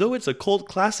 Though it's a cult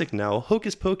classic now,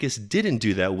 Hocus Pocus didn't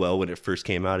do that well when it first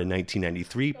came out in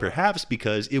 1993, perhaps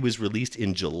because it was released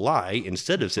in July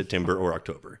instead of September or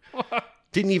October.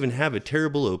 Didn't even have a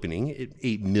terrible opening, it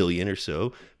 8 million or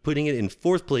so, putting it in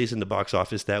 4th place in the box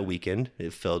office that weekend.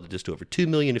 It fell to just over 2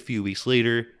 million a few weeks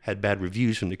later, had bad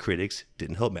reviews from the critics,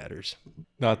 didn't help matters.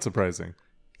 Not surprising.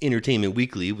 Entertainment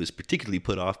Weekly was particularly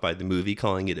put off by the movie,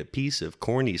 calling it a piece of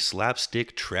corny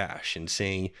slapstick trash and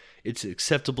saying it's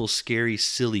acceptable, scary,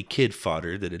 silly kid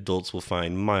fodder that adults will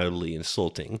find mildly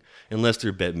insulting, unless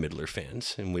they're Bette Midler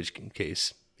fans, in which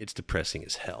case it's depressing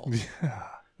as hell.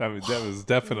 I mean, that was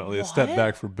definitely a step What?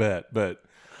 back for Bet, but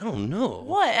I don't know.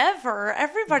 Whatever.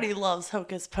 Everybody loves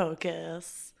Hocus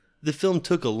Pocus. The film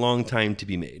took a long time to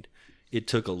be made. It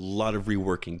took a lot of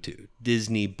reworking too.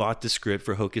 Disney bought the script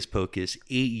for Hocus Pocus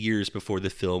 8 years before the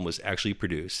film was actually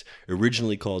produced.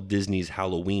 Originally called Disney's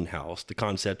Halloween House, the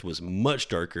concept was much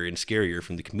darker and scarier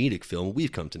from the comedic film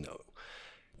we've come to know.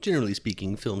 Generally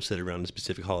speaking, films set around the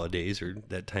specific holidays or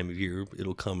that time of year,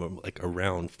 it'll come like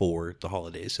around for the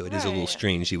holidays. So it is a little Right.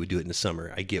 strange you would do it in the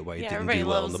summer. I get why it Yeah, didn't everybody do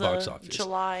well in loves the box a office.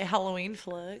 July Halloween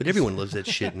flick. But everyone loves that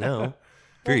shit now.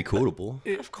 Very quotable.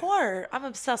 Of course. I'm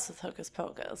obsessed with Hocus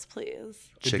Pocus, please.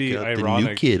 Check be out the new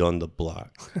ironic. kid on the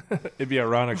block. it'd be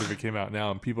ironic if it came out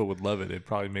now and people would love it. It'd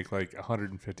probably make like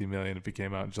 150 million if it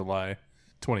came out in July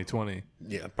 2020,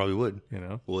 Yeah, probably would. you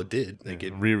know? Well, it did. Like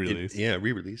it Re-released. Yeah,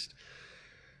 re-released.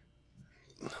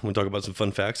 Want to talk about some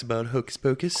fun facts about Hocus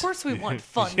Pocus? Of course we want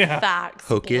fun Yeah. facts,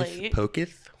 Hocus Blake. Pocus.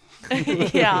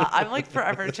 Yeah, I'm like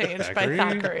forever changed by Thackeray?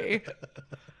 Thackeray.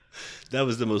 That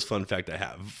was the most fun fact I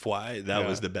have. Why? That Yeah.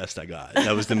 was the best I got.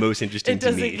 That was the most interesting It to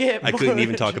doesn't me. get I couldn't more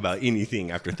even talk about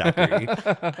anything after Thackeray.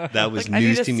 That was I need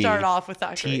news to to me. start off with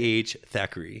Thackeray. T.H.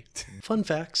 Thackeray. Fun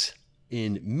facts.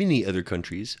 In many other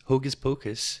countries, Hocus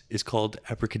Pocus is called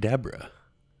Abracadabra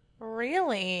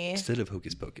Really? instead of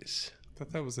Hocus Pocus. I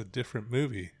thought that was a different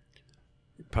movie.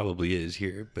 It probably is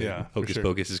here, but Yeah, for Hocus sure.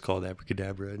 Pocus is called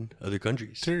Abracadabra in other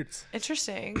countries. Turds.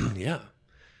 Interesting. Yeah.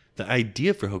 The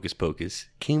idea for Hocus Pocus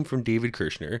came from David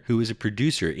Kirshner, who was a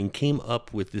producer and came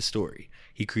up with this story.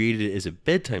 He created it as a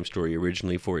bedtime story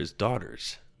originally for his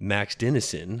daughters. Max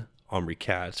Dennison, Omri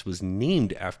Katz, was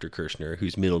named after Kirshner,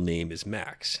 whose middle name is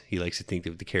Max. He likes to think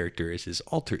of the character as his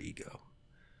alter ego.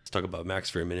 Let's talk about Max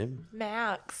for a minute.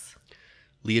 Max.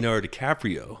 Leonardo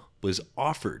DiCaprio was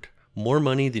offered more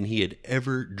money than he had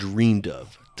ever dreamed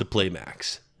of to play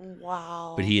Max.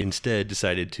 Wow. But he instead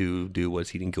decided to do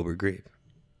What's Eating Gilbert Grape.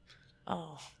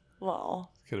 Oh,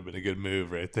 well. Could have been a good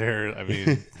move right there. I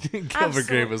mean, Gilbert Absolute-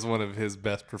 Grape was one of his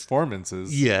best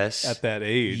performances. Yes. At that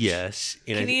age. Yes.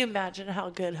 And Can you imagine how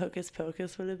good Hocus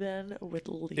Pocus would have been with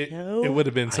Leo? It would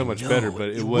have been so much better, but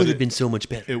it would have been so much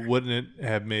better. It wouldn't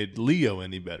have made Leo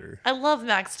any better. I love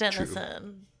Max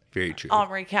Dennison, Very true.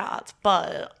 Omri Katz,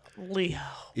 but Leo.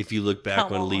 If you look back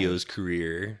Come on on. Leo's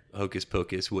career, Hocus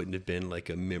Pocus wouldn't have been like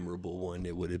a memorable one.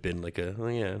 It would have been like a, oh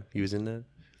yeah, he was in that.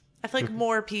 I feel like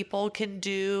more people can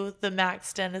do the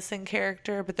Max Dennison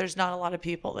character, but there's not a lot of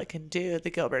people that can do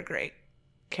the Gilbert Grape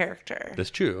character.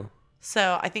 That's true.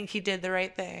 So I think he did the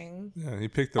right thing. Yeah, he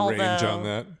picked the range on Although-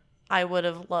 that. I would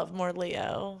have loved more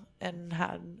Leo and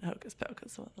had Hocus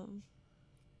Pocus with him.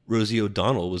 Rosie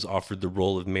O'Donnell was offered the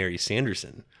role of Mary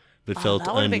Sanderson, but felt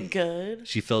That would have been good.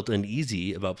 she felt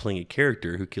uneasy about playing a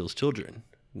character who kills children,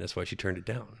 and that's why she turned it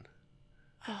down.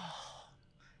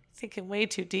 Thinking way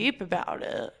too deep about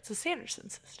it. It's a Sanderson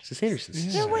sister. It's a Sanderson.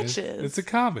 They're Yeah, witches. It's a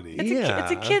comedy.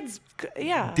 It's a kid's.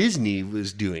 Yeah. Disney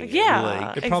was doing it. Yeah.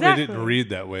 Like, It probably Exactly. didn't read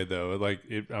that way though.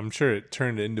 I'm sure it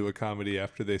turned into a comedy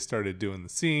after they started doing the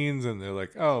scenes, and they're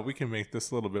like, "Oh, we can make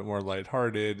this a little bit more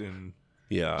lighthearted." And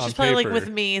yeah. on She's probably like paper, with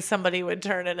me, somebody would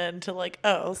turn it into like,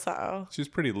 oh, so she's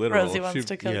pretty literal. Rosie wants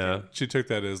to kill yeah. kids. She took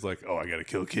that as like, "Oh, I gotta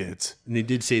kill kids." And they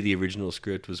did say the original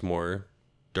script was more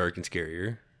dark and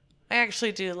scarier. I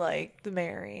actually do like the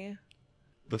Mary.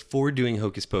 Before doing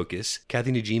Hocus Pocus,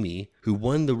 Kathy Najimy, who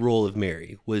won the role of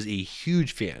Mary, was a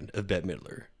huge fan of Bette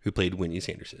Midler, who played Winnie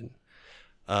Sanderson.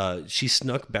 She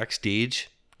snuck backstage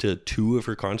to 2 of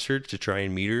her concerts to try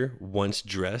and meet her, once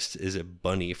dressed as a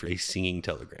bunny for a singing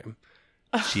telegram.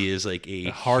 She is like a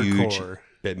huge Hardcore.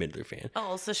 Bette Midler fan.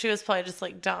 Oh, so she was probably just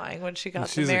like dying when she got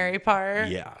She's the a- Mary part.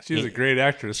 Yeah. She's a And- great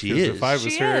actress. She 'Cause is. If I was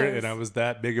She her is. and I was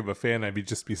that big of a fan, I'd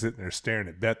just be sitting there staring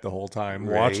at Bette the whole time,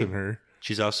 Right. watching her.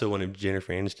 She's also one of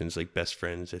Jennifer Aniston's like best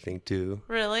friends, I think, too.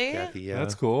 Really? Kathy, yeah.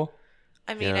 That's cool.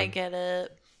 I mean, Yeah. I get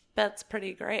it. Bette's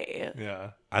pretty great.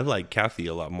 Yeah. I like Kathy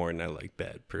a lot more than I like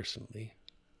Bette, personally.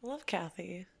 I love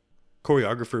Kathy.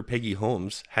 Choreographer Peggy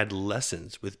Holmes had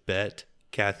lessons with Bette,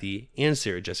 Kathy, and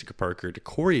Sarah Jessica Parker to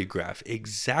choreograph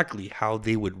exactly how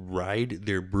they would ride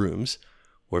their brooms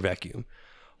or vacuum.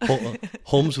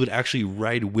 Holmes would actually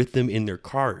ride with them in their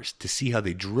cars to see how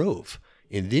they drove.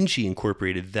 And then she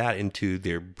incorporated that into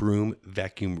their broom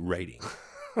vacuum riding.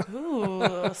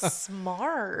 Ooh,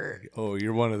 smart. Oh,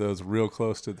 you're one of those real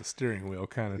close to the steering wheel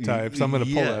kind of types. I'm going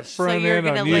to pull that Yes. front So you're end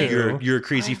gonna, on like- you. You're a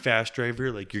crazy fast driver.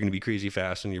 Like, you're going to be crazy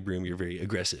fast on your broom. You're very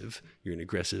aggressive. You're an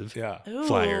aggressive Yeah. Ooh.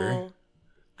 flyer.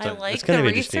 I So like that's kind the of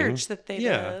interesting. research that they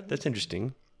Yeah, did. that's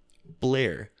interesting.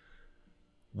 Blair,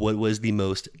 what was the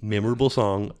most memorable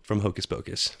song from Hocus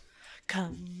Pocus?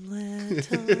 Come,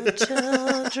 little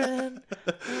children,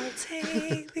 I'll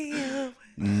take thee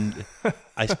away.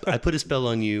 I put a spell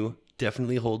on you.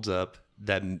 Definitely holds up.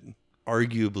 That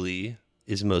arguably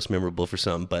is most memorable for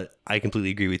some, but I completely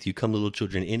agree with you. Come, little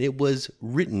children, and it was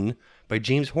written by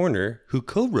James Horner, who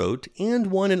co-wrote and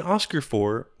won an Oscar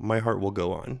for "My Heart Will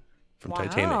Go On" from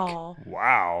Titanic. Wow.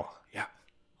 Wow. Yeah,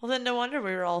 Well, then no wonder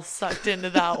we were all sucked into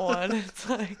that one. It's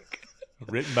like,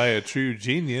 Written by a true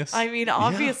genius. I mean,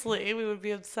 obviously we would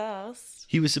be obsessed.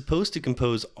 he was supposed to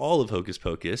compose all of Hocus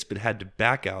Pocus, but had to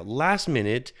back out last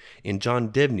minute, and John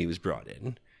Debney was brought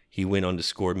in. He went on to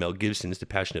score Mel Gibson's The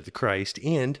Passion of the Christ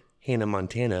and Hannah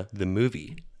Montana, the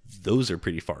movie. Those are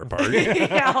pretty far apart.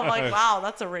 Yeah, I'm like, wow,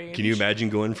 that's a range. Can you imagine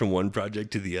going from one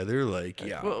project to the other? Like,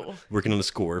 yeah, whoa. working on the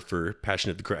score for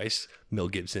Passion of the Christ, Mel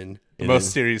Gibson, the and most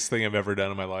then, serious thing I've ever done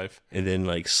in my life. and then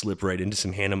like slip right into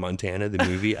some Hannah Montana, the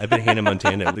movie. I bet Hannah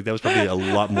Montana, like that was probably a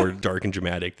lot more dark and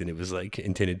dramatic than it was like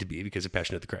intended to be because of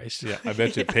Passion of the Christ. Yeah, I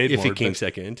bet you it paid if more. it came but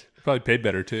second. probably paid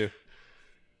better too.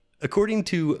 According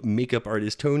to makeup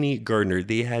artist Tony Gardner,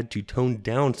 they had to tone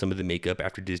down some of the makeup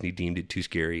after Disney deemed it too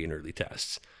scary in early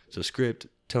tests. So script,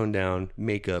 tone down,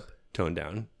 makeup, tone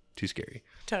down, too scary.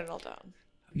 Tone it all down.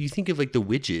 You think of like the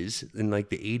witches in like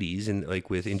the 80s and like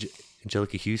with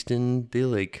Angelica Houston, they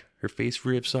like her face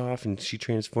rips off and she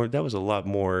transformed. That was a lot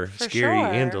more For scary sure.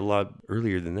 and a lot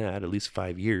earlier than that, at least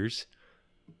 5 years.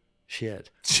 Shit.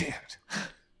 Shit.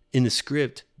 In the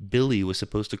script, Billy was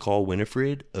supposed to call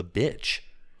Winifred a bitch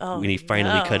Oh, when he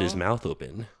finally cut no. his mouth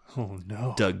open. Oh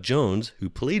no. Doug Jones, who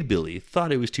played Billy,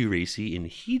 thought it was too racy and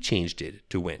he changed it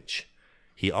to wench.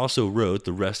 He also wrote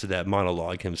the rest of that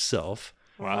monologue himself.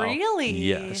 Wow. Really?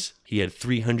 Yes. He had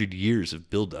 300 years of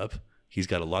buildup. He's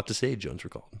got a lot to say, Jones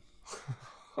recalled.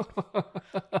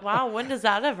 Wow, when does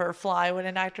that ever fly? When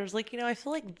an actor's like, I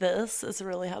feel like this is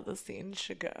really how the scene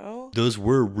should go. Those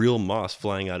were real moss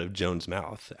flying out of Jones'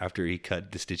 mouth after he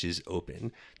cut the stitches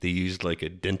open. They used like a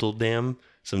dental dam,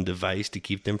 some device to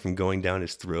keep them from going down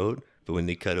his throat. But when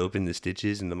they cut open the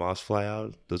stitches and the moss fly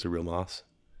out, those are real moss.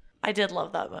 I did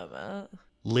love that moment.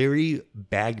 Larry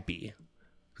Bagby,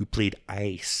 who played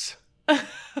Ice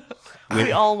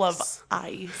We all love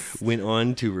ice. Went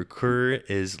on to recur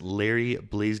as Larry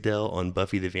Blaisdell on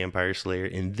Buffy the Vampire Slayer,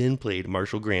 and then played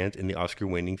Marshall Grant in the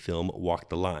Oscar-winning film Walk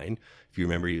the Line. If you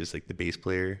remember, he was like the bass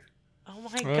player Oh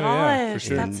my yeah, for gosh,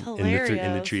 sure. that's in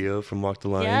hilarious. the trio from Walk the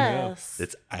Line. Yes.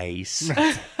 That's Ice.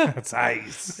 That's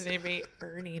ice. His name ain't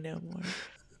Ernie no more.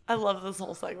 I love this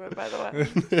whole segment, by the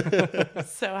way.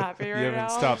 So happy right You haven't now.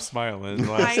 stopped smiling in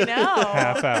the last I know.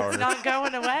 half hour. It's not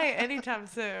going away anytime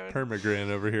soon. Permagrin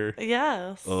over here.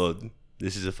 Yes. Oh,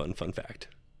 this is a fun fact.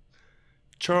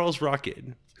 Charles Rocket,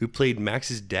 who played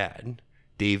Max's dad,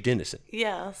 Dave Dennison,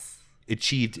 Yes.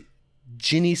 achieved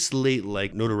Ginny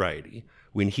Slate-like notoriety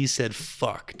when he said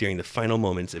fuck during the final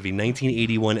moments of a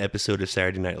 1981 episode of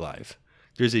Saturday Night Live.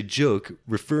 There's a joke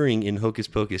referring in Hocus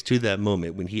Pocus to that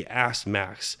moment when he asked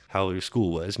Max how their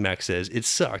school was. Max says, "It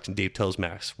sucked," and Dave tells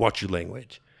Max, "Watch your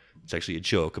language." It's actually a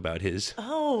joke about his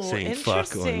Oh, saying fuck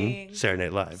interesting. on Saturday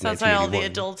Night Live. So that's why all the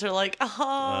 1981. adults are like,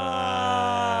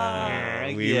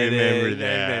 We remember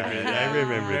that. I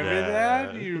remember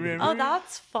that. You remember? oh,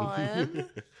 that's fun.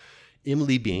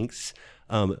 Emily Binks.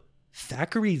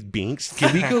 Thackeray Binks.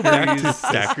 Can we go back to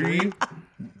Thackeray?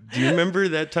 Do you remember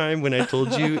that time when I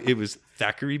told you it was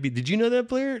Thackeray? Did you know that,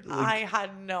 Blair? I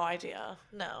had no idea.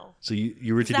 No. So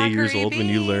you were today years Thackeray old when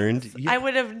you Binks. learned? Yeah. I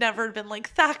would have never been like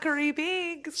Thackeray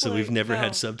Binks. So like, we've never no.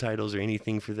 had subtitles or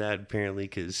anything for that, apparently,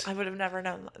 because I would have never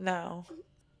known. No.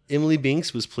 Emily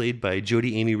Binks was played by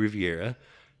Jodie Amy Riviera,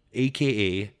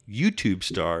 a.k.a. YouTube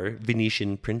star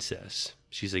Venetian Princess.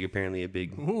 She's like apparently a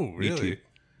big Ooh, really?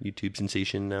 YouTube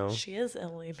sensation now. She is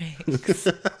Emily Banks.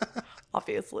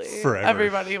 Obviously. Forever.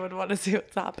 Everybody would want to see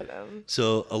what's happening.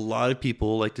 So a lot of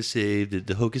people like to say that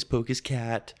the Hocus Pocus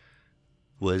cat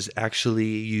was actually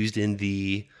used in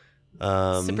the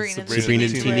Sabrina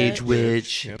Sabrina's the Teenage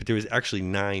Witch. Witch, but there was actually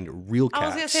 9 real cats. I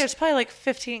was going to say, there's probably like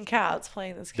 15 cats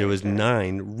playing this character. There was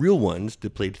 9 real ones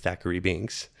that played Thackeray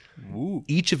Binks. Ooh.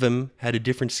 Each of them had a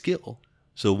different skill.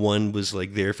 So one was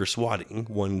like there for swatting,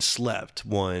 one slept,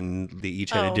 they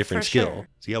each had Oh, a different for skill. sure.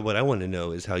 So yeah, what I want to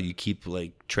know is how you keep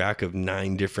like track of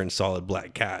 9 different solid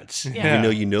black cats. Yeah. Even though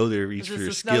you know they're each Is for a this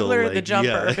the skill. snuggler or like, the jumper?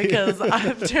 yeah. Because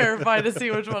I'm terrified to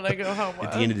see which one I go home with.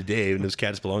 At the end of the day, when those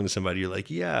cats belong to somebody, you're like,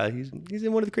 yeah, he's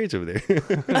in one of the crates over there. If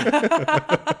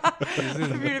you're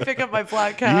going to pick up my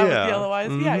black cat with Yeah. yellow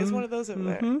eyes, yeah, he's one of those over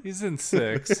there. He's in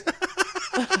 6.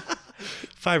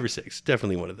 5 or 6,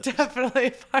 definitely one of those.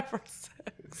 Definitely 5 or 6.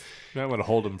 You might want to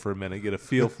hold him for a minute, get a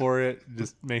feel for it.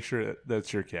 Just make sure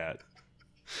that's your cat.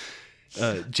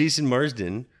 Jason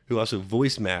Marsden, who also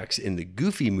voiced Max in the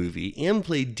Goofy movie and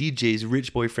played DJ's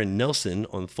rich boyfriend Nelson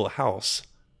on Full House,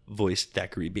 voiced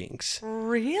Thackeray Binks.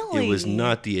 Really? It was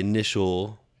not the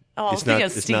initial. Oh, I was thinking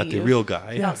of It's not the Steve. real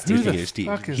guy. Not You're Steve. thinking of Steve.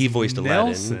 Fuck is He voiced Aladdin.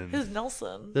 Nelson? Who's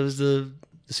Nelson? That was the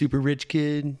super rich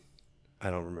kid. I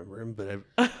don't remember him,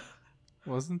 but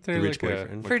Wasn't there The rich like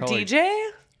boyfriend. For Macaulay- DJ?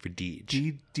 for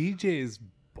Deej. DJ's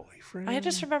boyfriend? I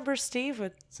just remember Steve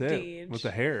with That's it, Deej. with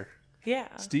the hair.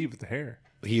 Yeah. Steve with the hair.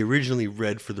 He originally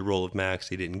read for the role of Max.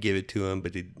 They didn't give it to him,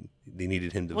 but they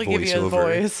needed him to We'll voice give you a over.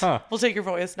 voice. Huh. We'll take your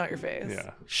voice, not your face.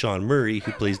 Yeah. Sean Murray,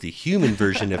 who plays the human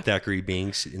version of Thackeray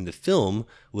Binks in the film,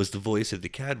 was the voice of the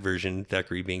cat version,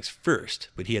 Thackeray Binks, first.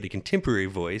 But he had a contemporary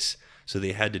voice, so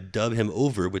they had to dub him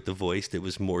over with the voice that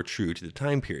was more true to the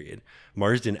time period.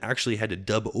 Marsden actually had to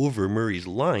dub over Murray's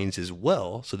lines as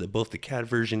well, so that both the cat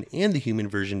version and the human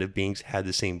version of Binks had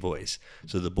the same voice.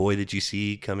 So the boy that you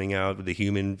see coming out with the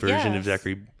human version of Yes.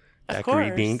 Thackeray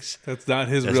course. Binks, That's not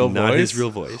his That's real not voice? his real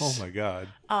voice. Oh my God.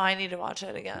 Oh, I need to watch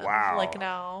it again. Wow. Like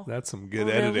now. That's some good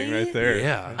editing Really? right there.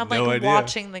 Yeah. I'm no like idea.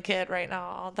 watching the kid right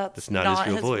now. that's not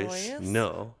his real voice.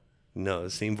 No, the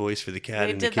same voice for the cat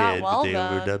They and the did that kid, well, but they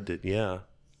then. overdubbed it. Yeah.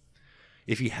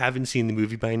 If you haven't seen the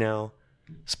movie by now,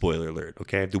 spoiler alert,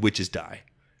 okay? The witches die.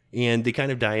 And they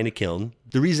kind of die in a kiln.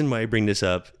 The reason why I bring this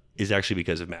up is actually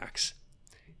because of Max.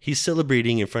 He's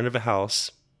celebrating in front of a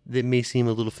house that may seem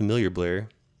a little familiar, Blair.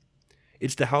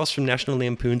 It's the house from National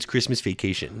Lampoon's Christmas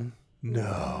Vacation.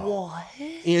 What?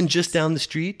 And just down the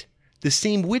street, the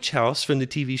same witch house from the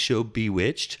TV show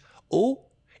Bewitched. Oh,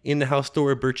 and the house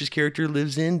Thora Birch's character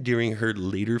lives in during her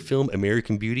later film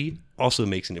American Beauty also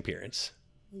makes an appearance.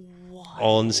 What?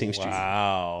 All in the same street.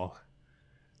 Wow.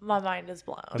 My mind is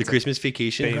blown. The Christmas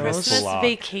Vacation famous house Christmas block.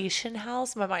 vacation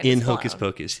house? My mind in is blown. Hocus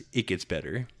Pocus. It gets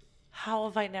better. How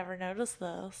have I never noticed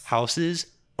this? Houses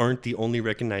aren't the only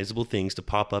recognizable things to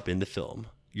pop up in the film.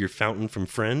 Your fountain from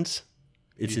Friends,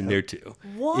 it's in there too.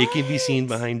 What? It can be seen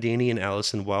behind Danny and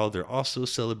Allison while they're also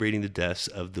celebrating the deaths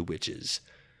of the witches.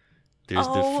 There's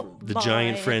the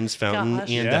giant my Friends fountain gosh.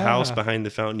 and Yeah. the house behind the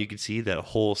fountain. You can see that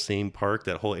whole same park,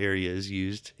 that whole area is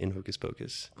used in Hocus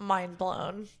Pocus. Mind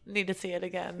blown. Need to see it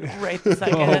again right this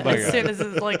second. Oh my As God. soon as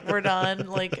it's like we're done,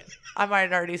 like I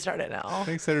might already start it now.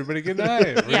 Thanks, everybody. Good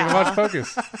night. We're Yeah. gonna watch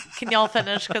Focus. Can y'all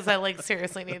finish? Because I like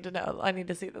seriously need to know. I need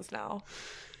to see this now.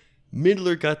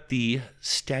 Midler got the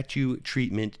statue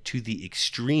treatment to the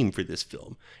extreme for this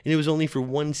film, and it was only for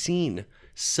one scene.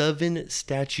 7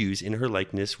 statues in her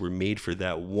likeness were made for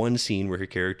that one scene where her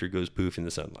character goes poof in the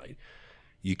sunlight.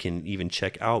 You can even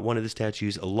check out one of the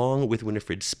statues along with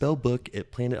Winifred's spellbook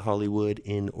at Planet Hollywood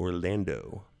in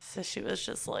Orlando. So she was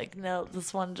just like, no,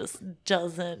 this one just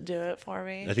doesn't do it for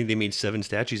me. I think they made 7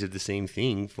 statues of the same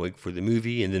thing, like for the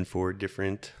movie and then for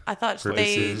different. I thought they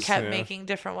purposes, kept yeah. making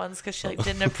different ones because she like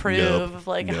didn't approve of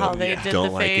like how they did Don't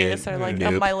the like face it. or like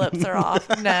Nope. oh, my lips are off.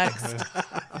 Next,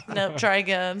 nope, try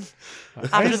again.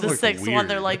 After These the look 6th one,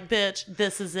 they're weird. like, bitch,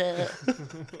 this is it.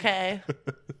 Okay.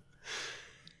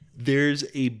 There's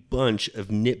a bunch of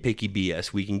nitpicky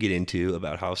BS we can get into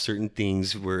about how certain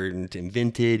things weren't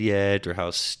invented yet or how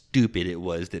stupid it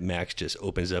was that Max just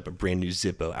opens up a brand new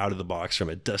Zippo out of the box from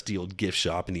a dusty old gift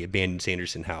shop in the abandoned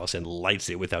Sanderson house and lights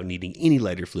it without needing any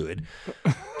lighter fluid.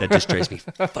 That just drives me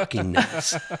fucking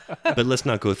nuts. But let's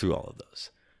not go through all of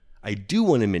those. I do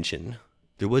want to mention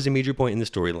there was a major point in the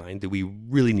storyline that we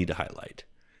really need to highlight.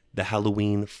 The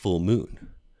Halloween full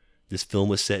moon. This film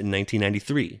was set in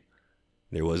 1993.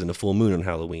 There wasn't a full moon on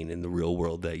Halloween in the real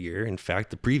world that year. In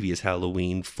fact, the previous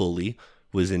Halloween fully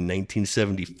was in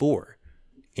 1974.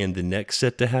 And the next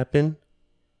set to happen,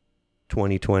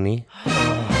 2020,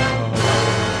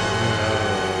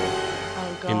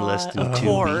 Oh god. in less than of 2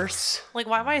 course. weeks. Like,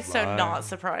 why am I so My not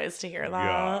surprised to hear that?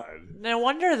 God. No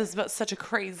wonder this is about such a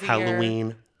crazy year.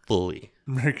 Halloween fully.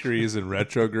 Mercury is in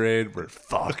retrograde. We're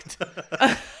fucked.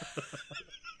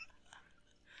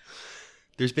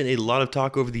 There's been a lot of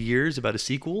talk over the years about a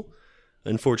sequel.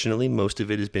 Unfortunately, most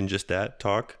of it has been just that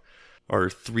talk. Our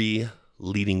 3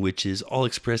 leading witches all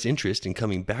expressed interest in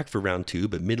coming back for round 2,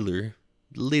 but Midler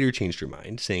later changed her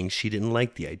mind, saying she didn't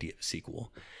like the idea of a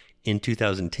sequel. In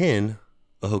 2010,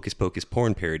 a Hocus Pocus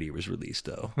porn parody was released,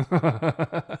 though.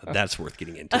 That's worth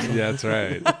getting into. Yeah, that's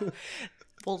right.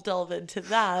 We'll delve into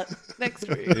that next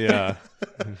week. Yeah.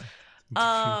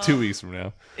 2 weeks from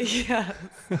now. Yes.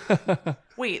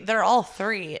 Wait, they're all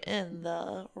 3 in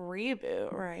the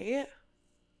reboot, right?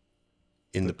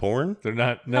 In the porn? They're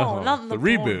not. No, No, not in the the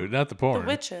reboot, porn. not the porn. The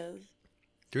witches.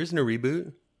 There isn't a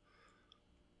reboot?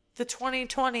 The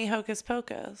 2020 Hocus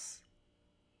Pocus.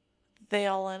 They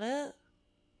all in it?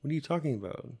 What are you talking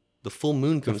about? The full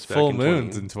moon The comes back full in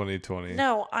moon's 20. in 2020.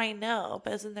 No, I know,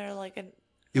 but isn't there like an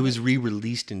It was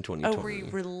re-released in 2020.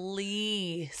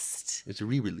 re-released? It's a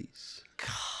re-release.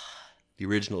 The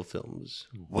original films.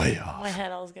 Way In off. my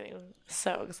head, I was getting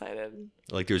so excited.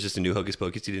 Like there was just a new Hocus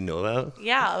Pocus you didn't know about?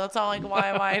 Yeah, that's all. Like, why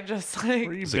am I just like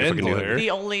Where you It's like a been, fucking new- Blair?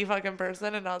 the only fucking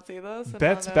person and not see this? and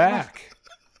Bet's not know? back.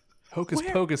 Hocus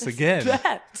Where Pocus is again.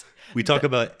 Bet? We talk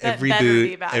about that every better be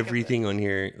boot, back everything on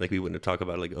here. Like we wouldn't have talked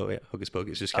about like, oh yeah, Hocus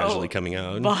Pocus just casually coming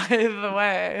out. By the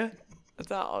way,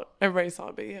 it's out. Everybody saw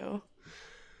it but you.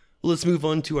 Well, let's move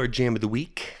on to our jam of the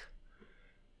week.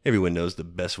 Everyone knows the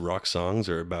best rock songs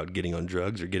are about getting on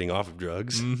drugs or getting off of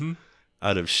drugs. Mm-hmm.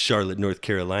 Out of Charlotte, North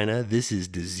Carolina, this is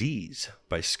Disease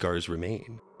by Scars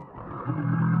Remain.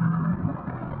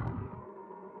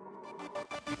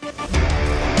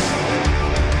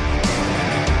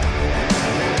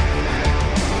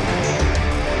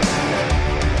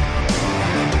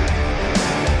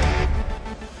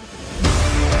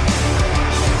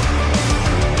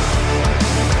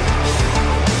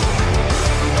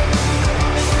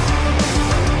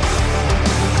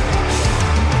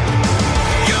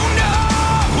 You know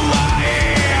who I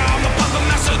am, the puppet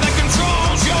master that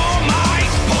controls your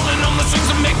mind.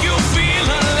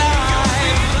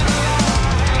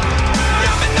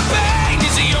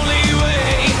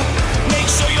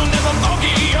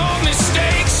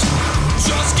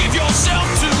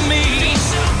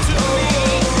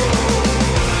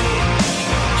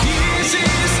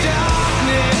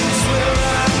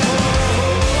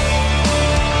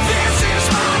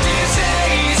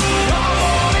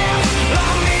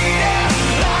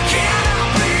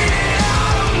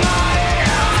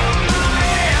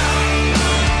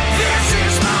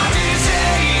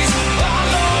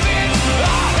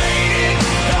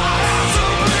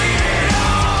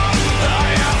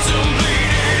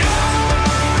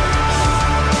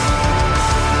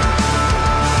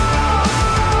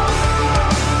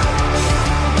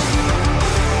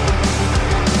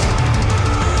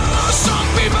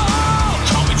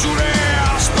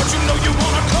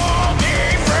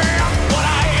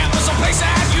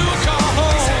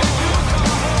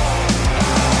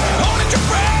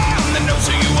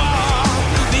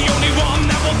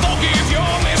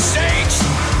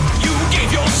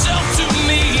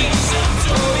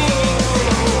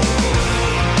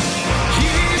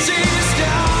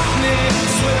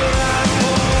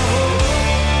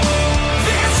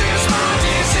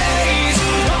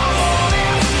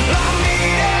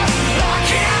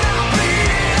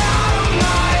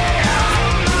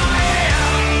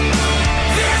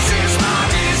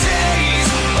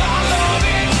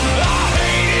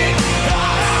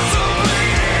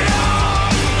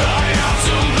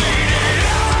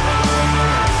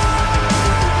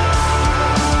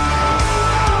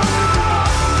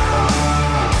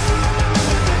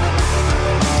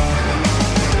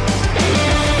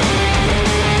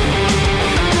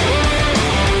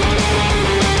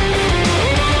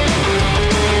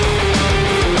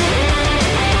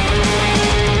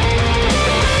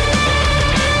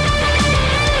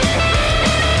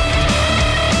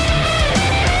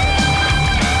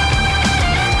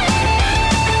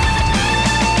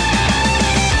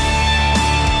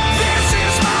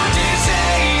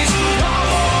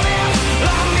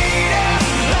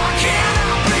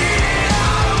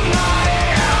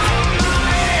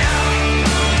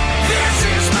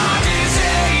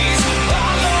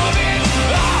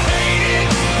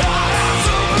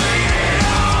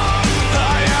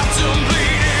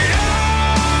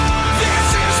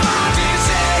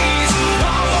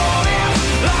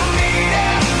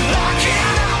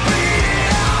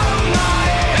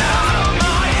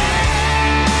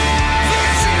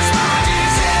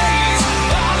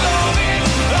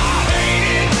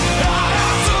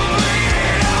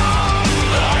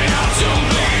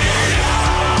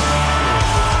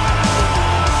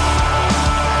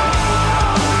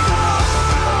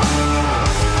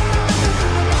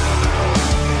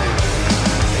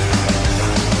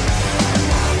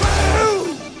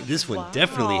 This one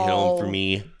definitely hit home for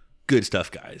me. Good stuff,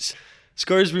 guys.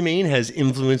 Scars Remain has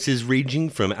influences ranging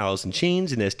from Alice in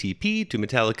Chains and STP to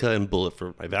Metallica and Bullet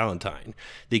for My Valentine.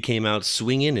 They came out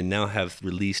swinging and now have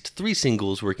released 3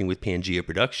 singles working with Pangea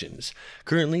Productions.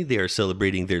 Currently, they are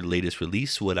celebrating their latest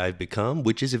release, What I've Become,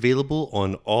 which is available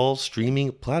on all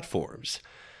streaming platforms.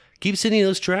 Keep sending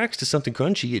those tracks to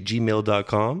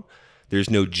somethingcrunchy@gmail.com. There's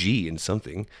no G in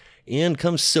something. And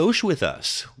come soch with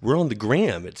us. We're on the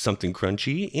gram at Something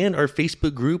Crunchy, and our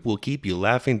Facebook group will keep you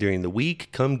laughing during the week.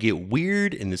 Come get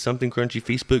weird in the Something Crunchy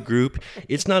Facebook group.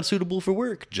 It's not suitable for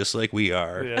work, just like we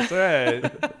are. That's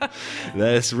right.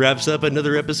 This wraps up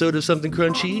another episode of Something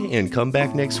Crunchy, and come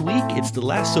back next week. It's the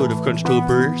last episode of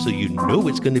Crunchtober, so you know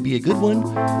it's going to be a good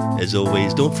one. As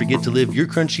always, don't forget to live your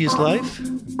crunchiest life.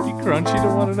 Be crunchy to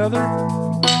one another.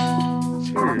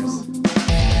 Cheers.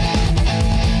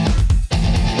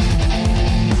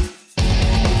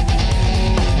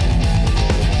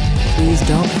 Please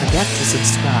don't forget to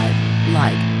subscribe,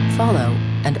 like, follow,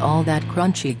 and all that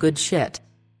crunchy good shit.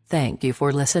 Thank you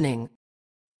for listening.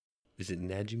 Is it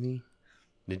Najmi?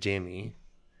 Najami?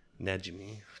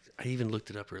 Najmi? I even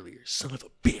looked it up earlier. Son of a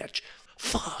bitch.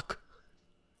 Fuck.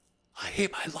 I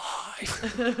hate my life.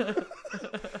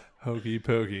 Hokey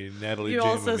pokey, Natalie. You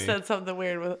also Jamie. said something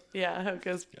weird with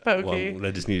hocus pokey. Well,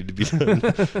 that just needed to be done. Over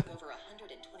 $120,000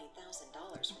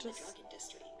 from the drug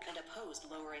industry and opposed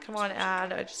lowering. Come on,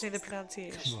 ad. I just need the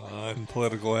pronunciation. Come on,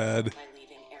 political ad. By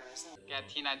leaving Arizona.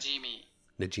 Gatina Jimmy.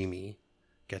 Najimi.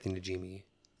 Kathy Najimi.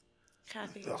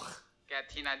 Kathy.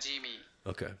 Gatina Jimmy.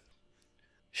 Okay.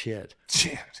 Shit.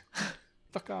 Shit.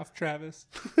 Fuck off, Travis.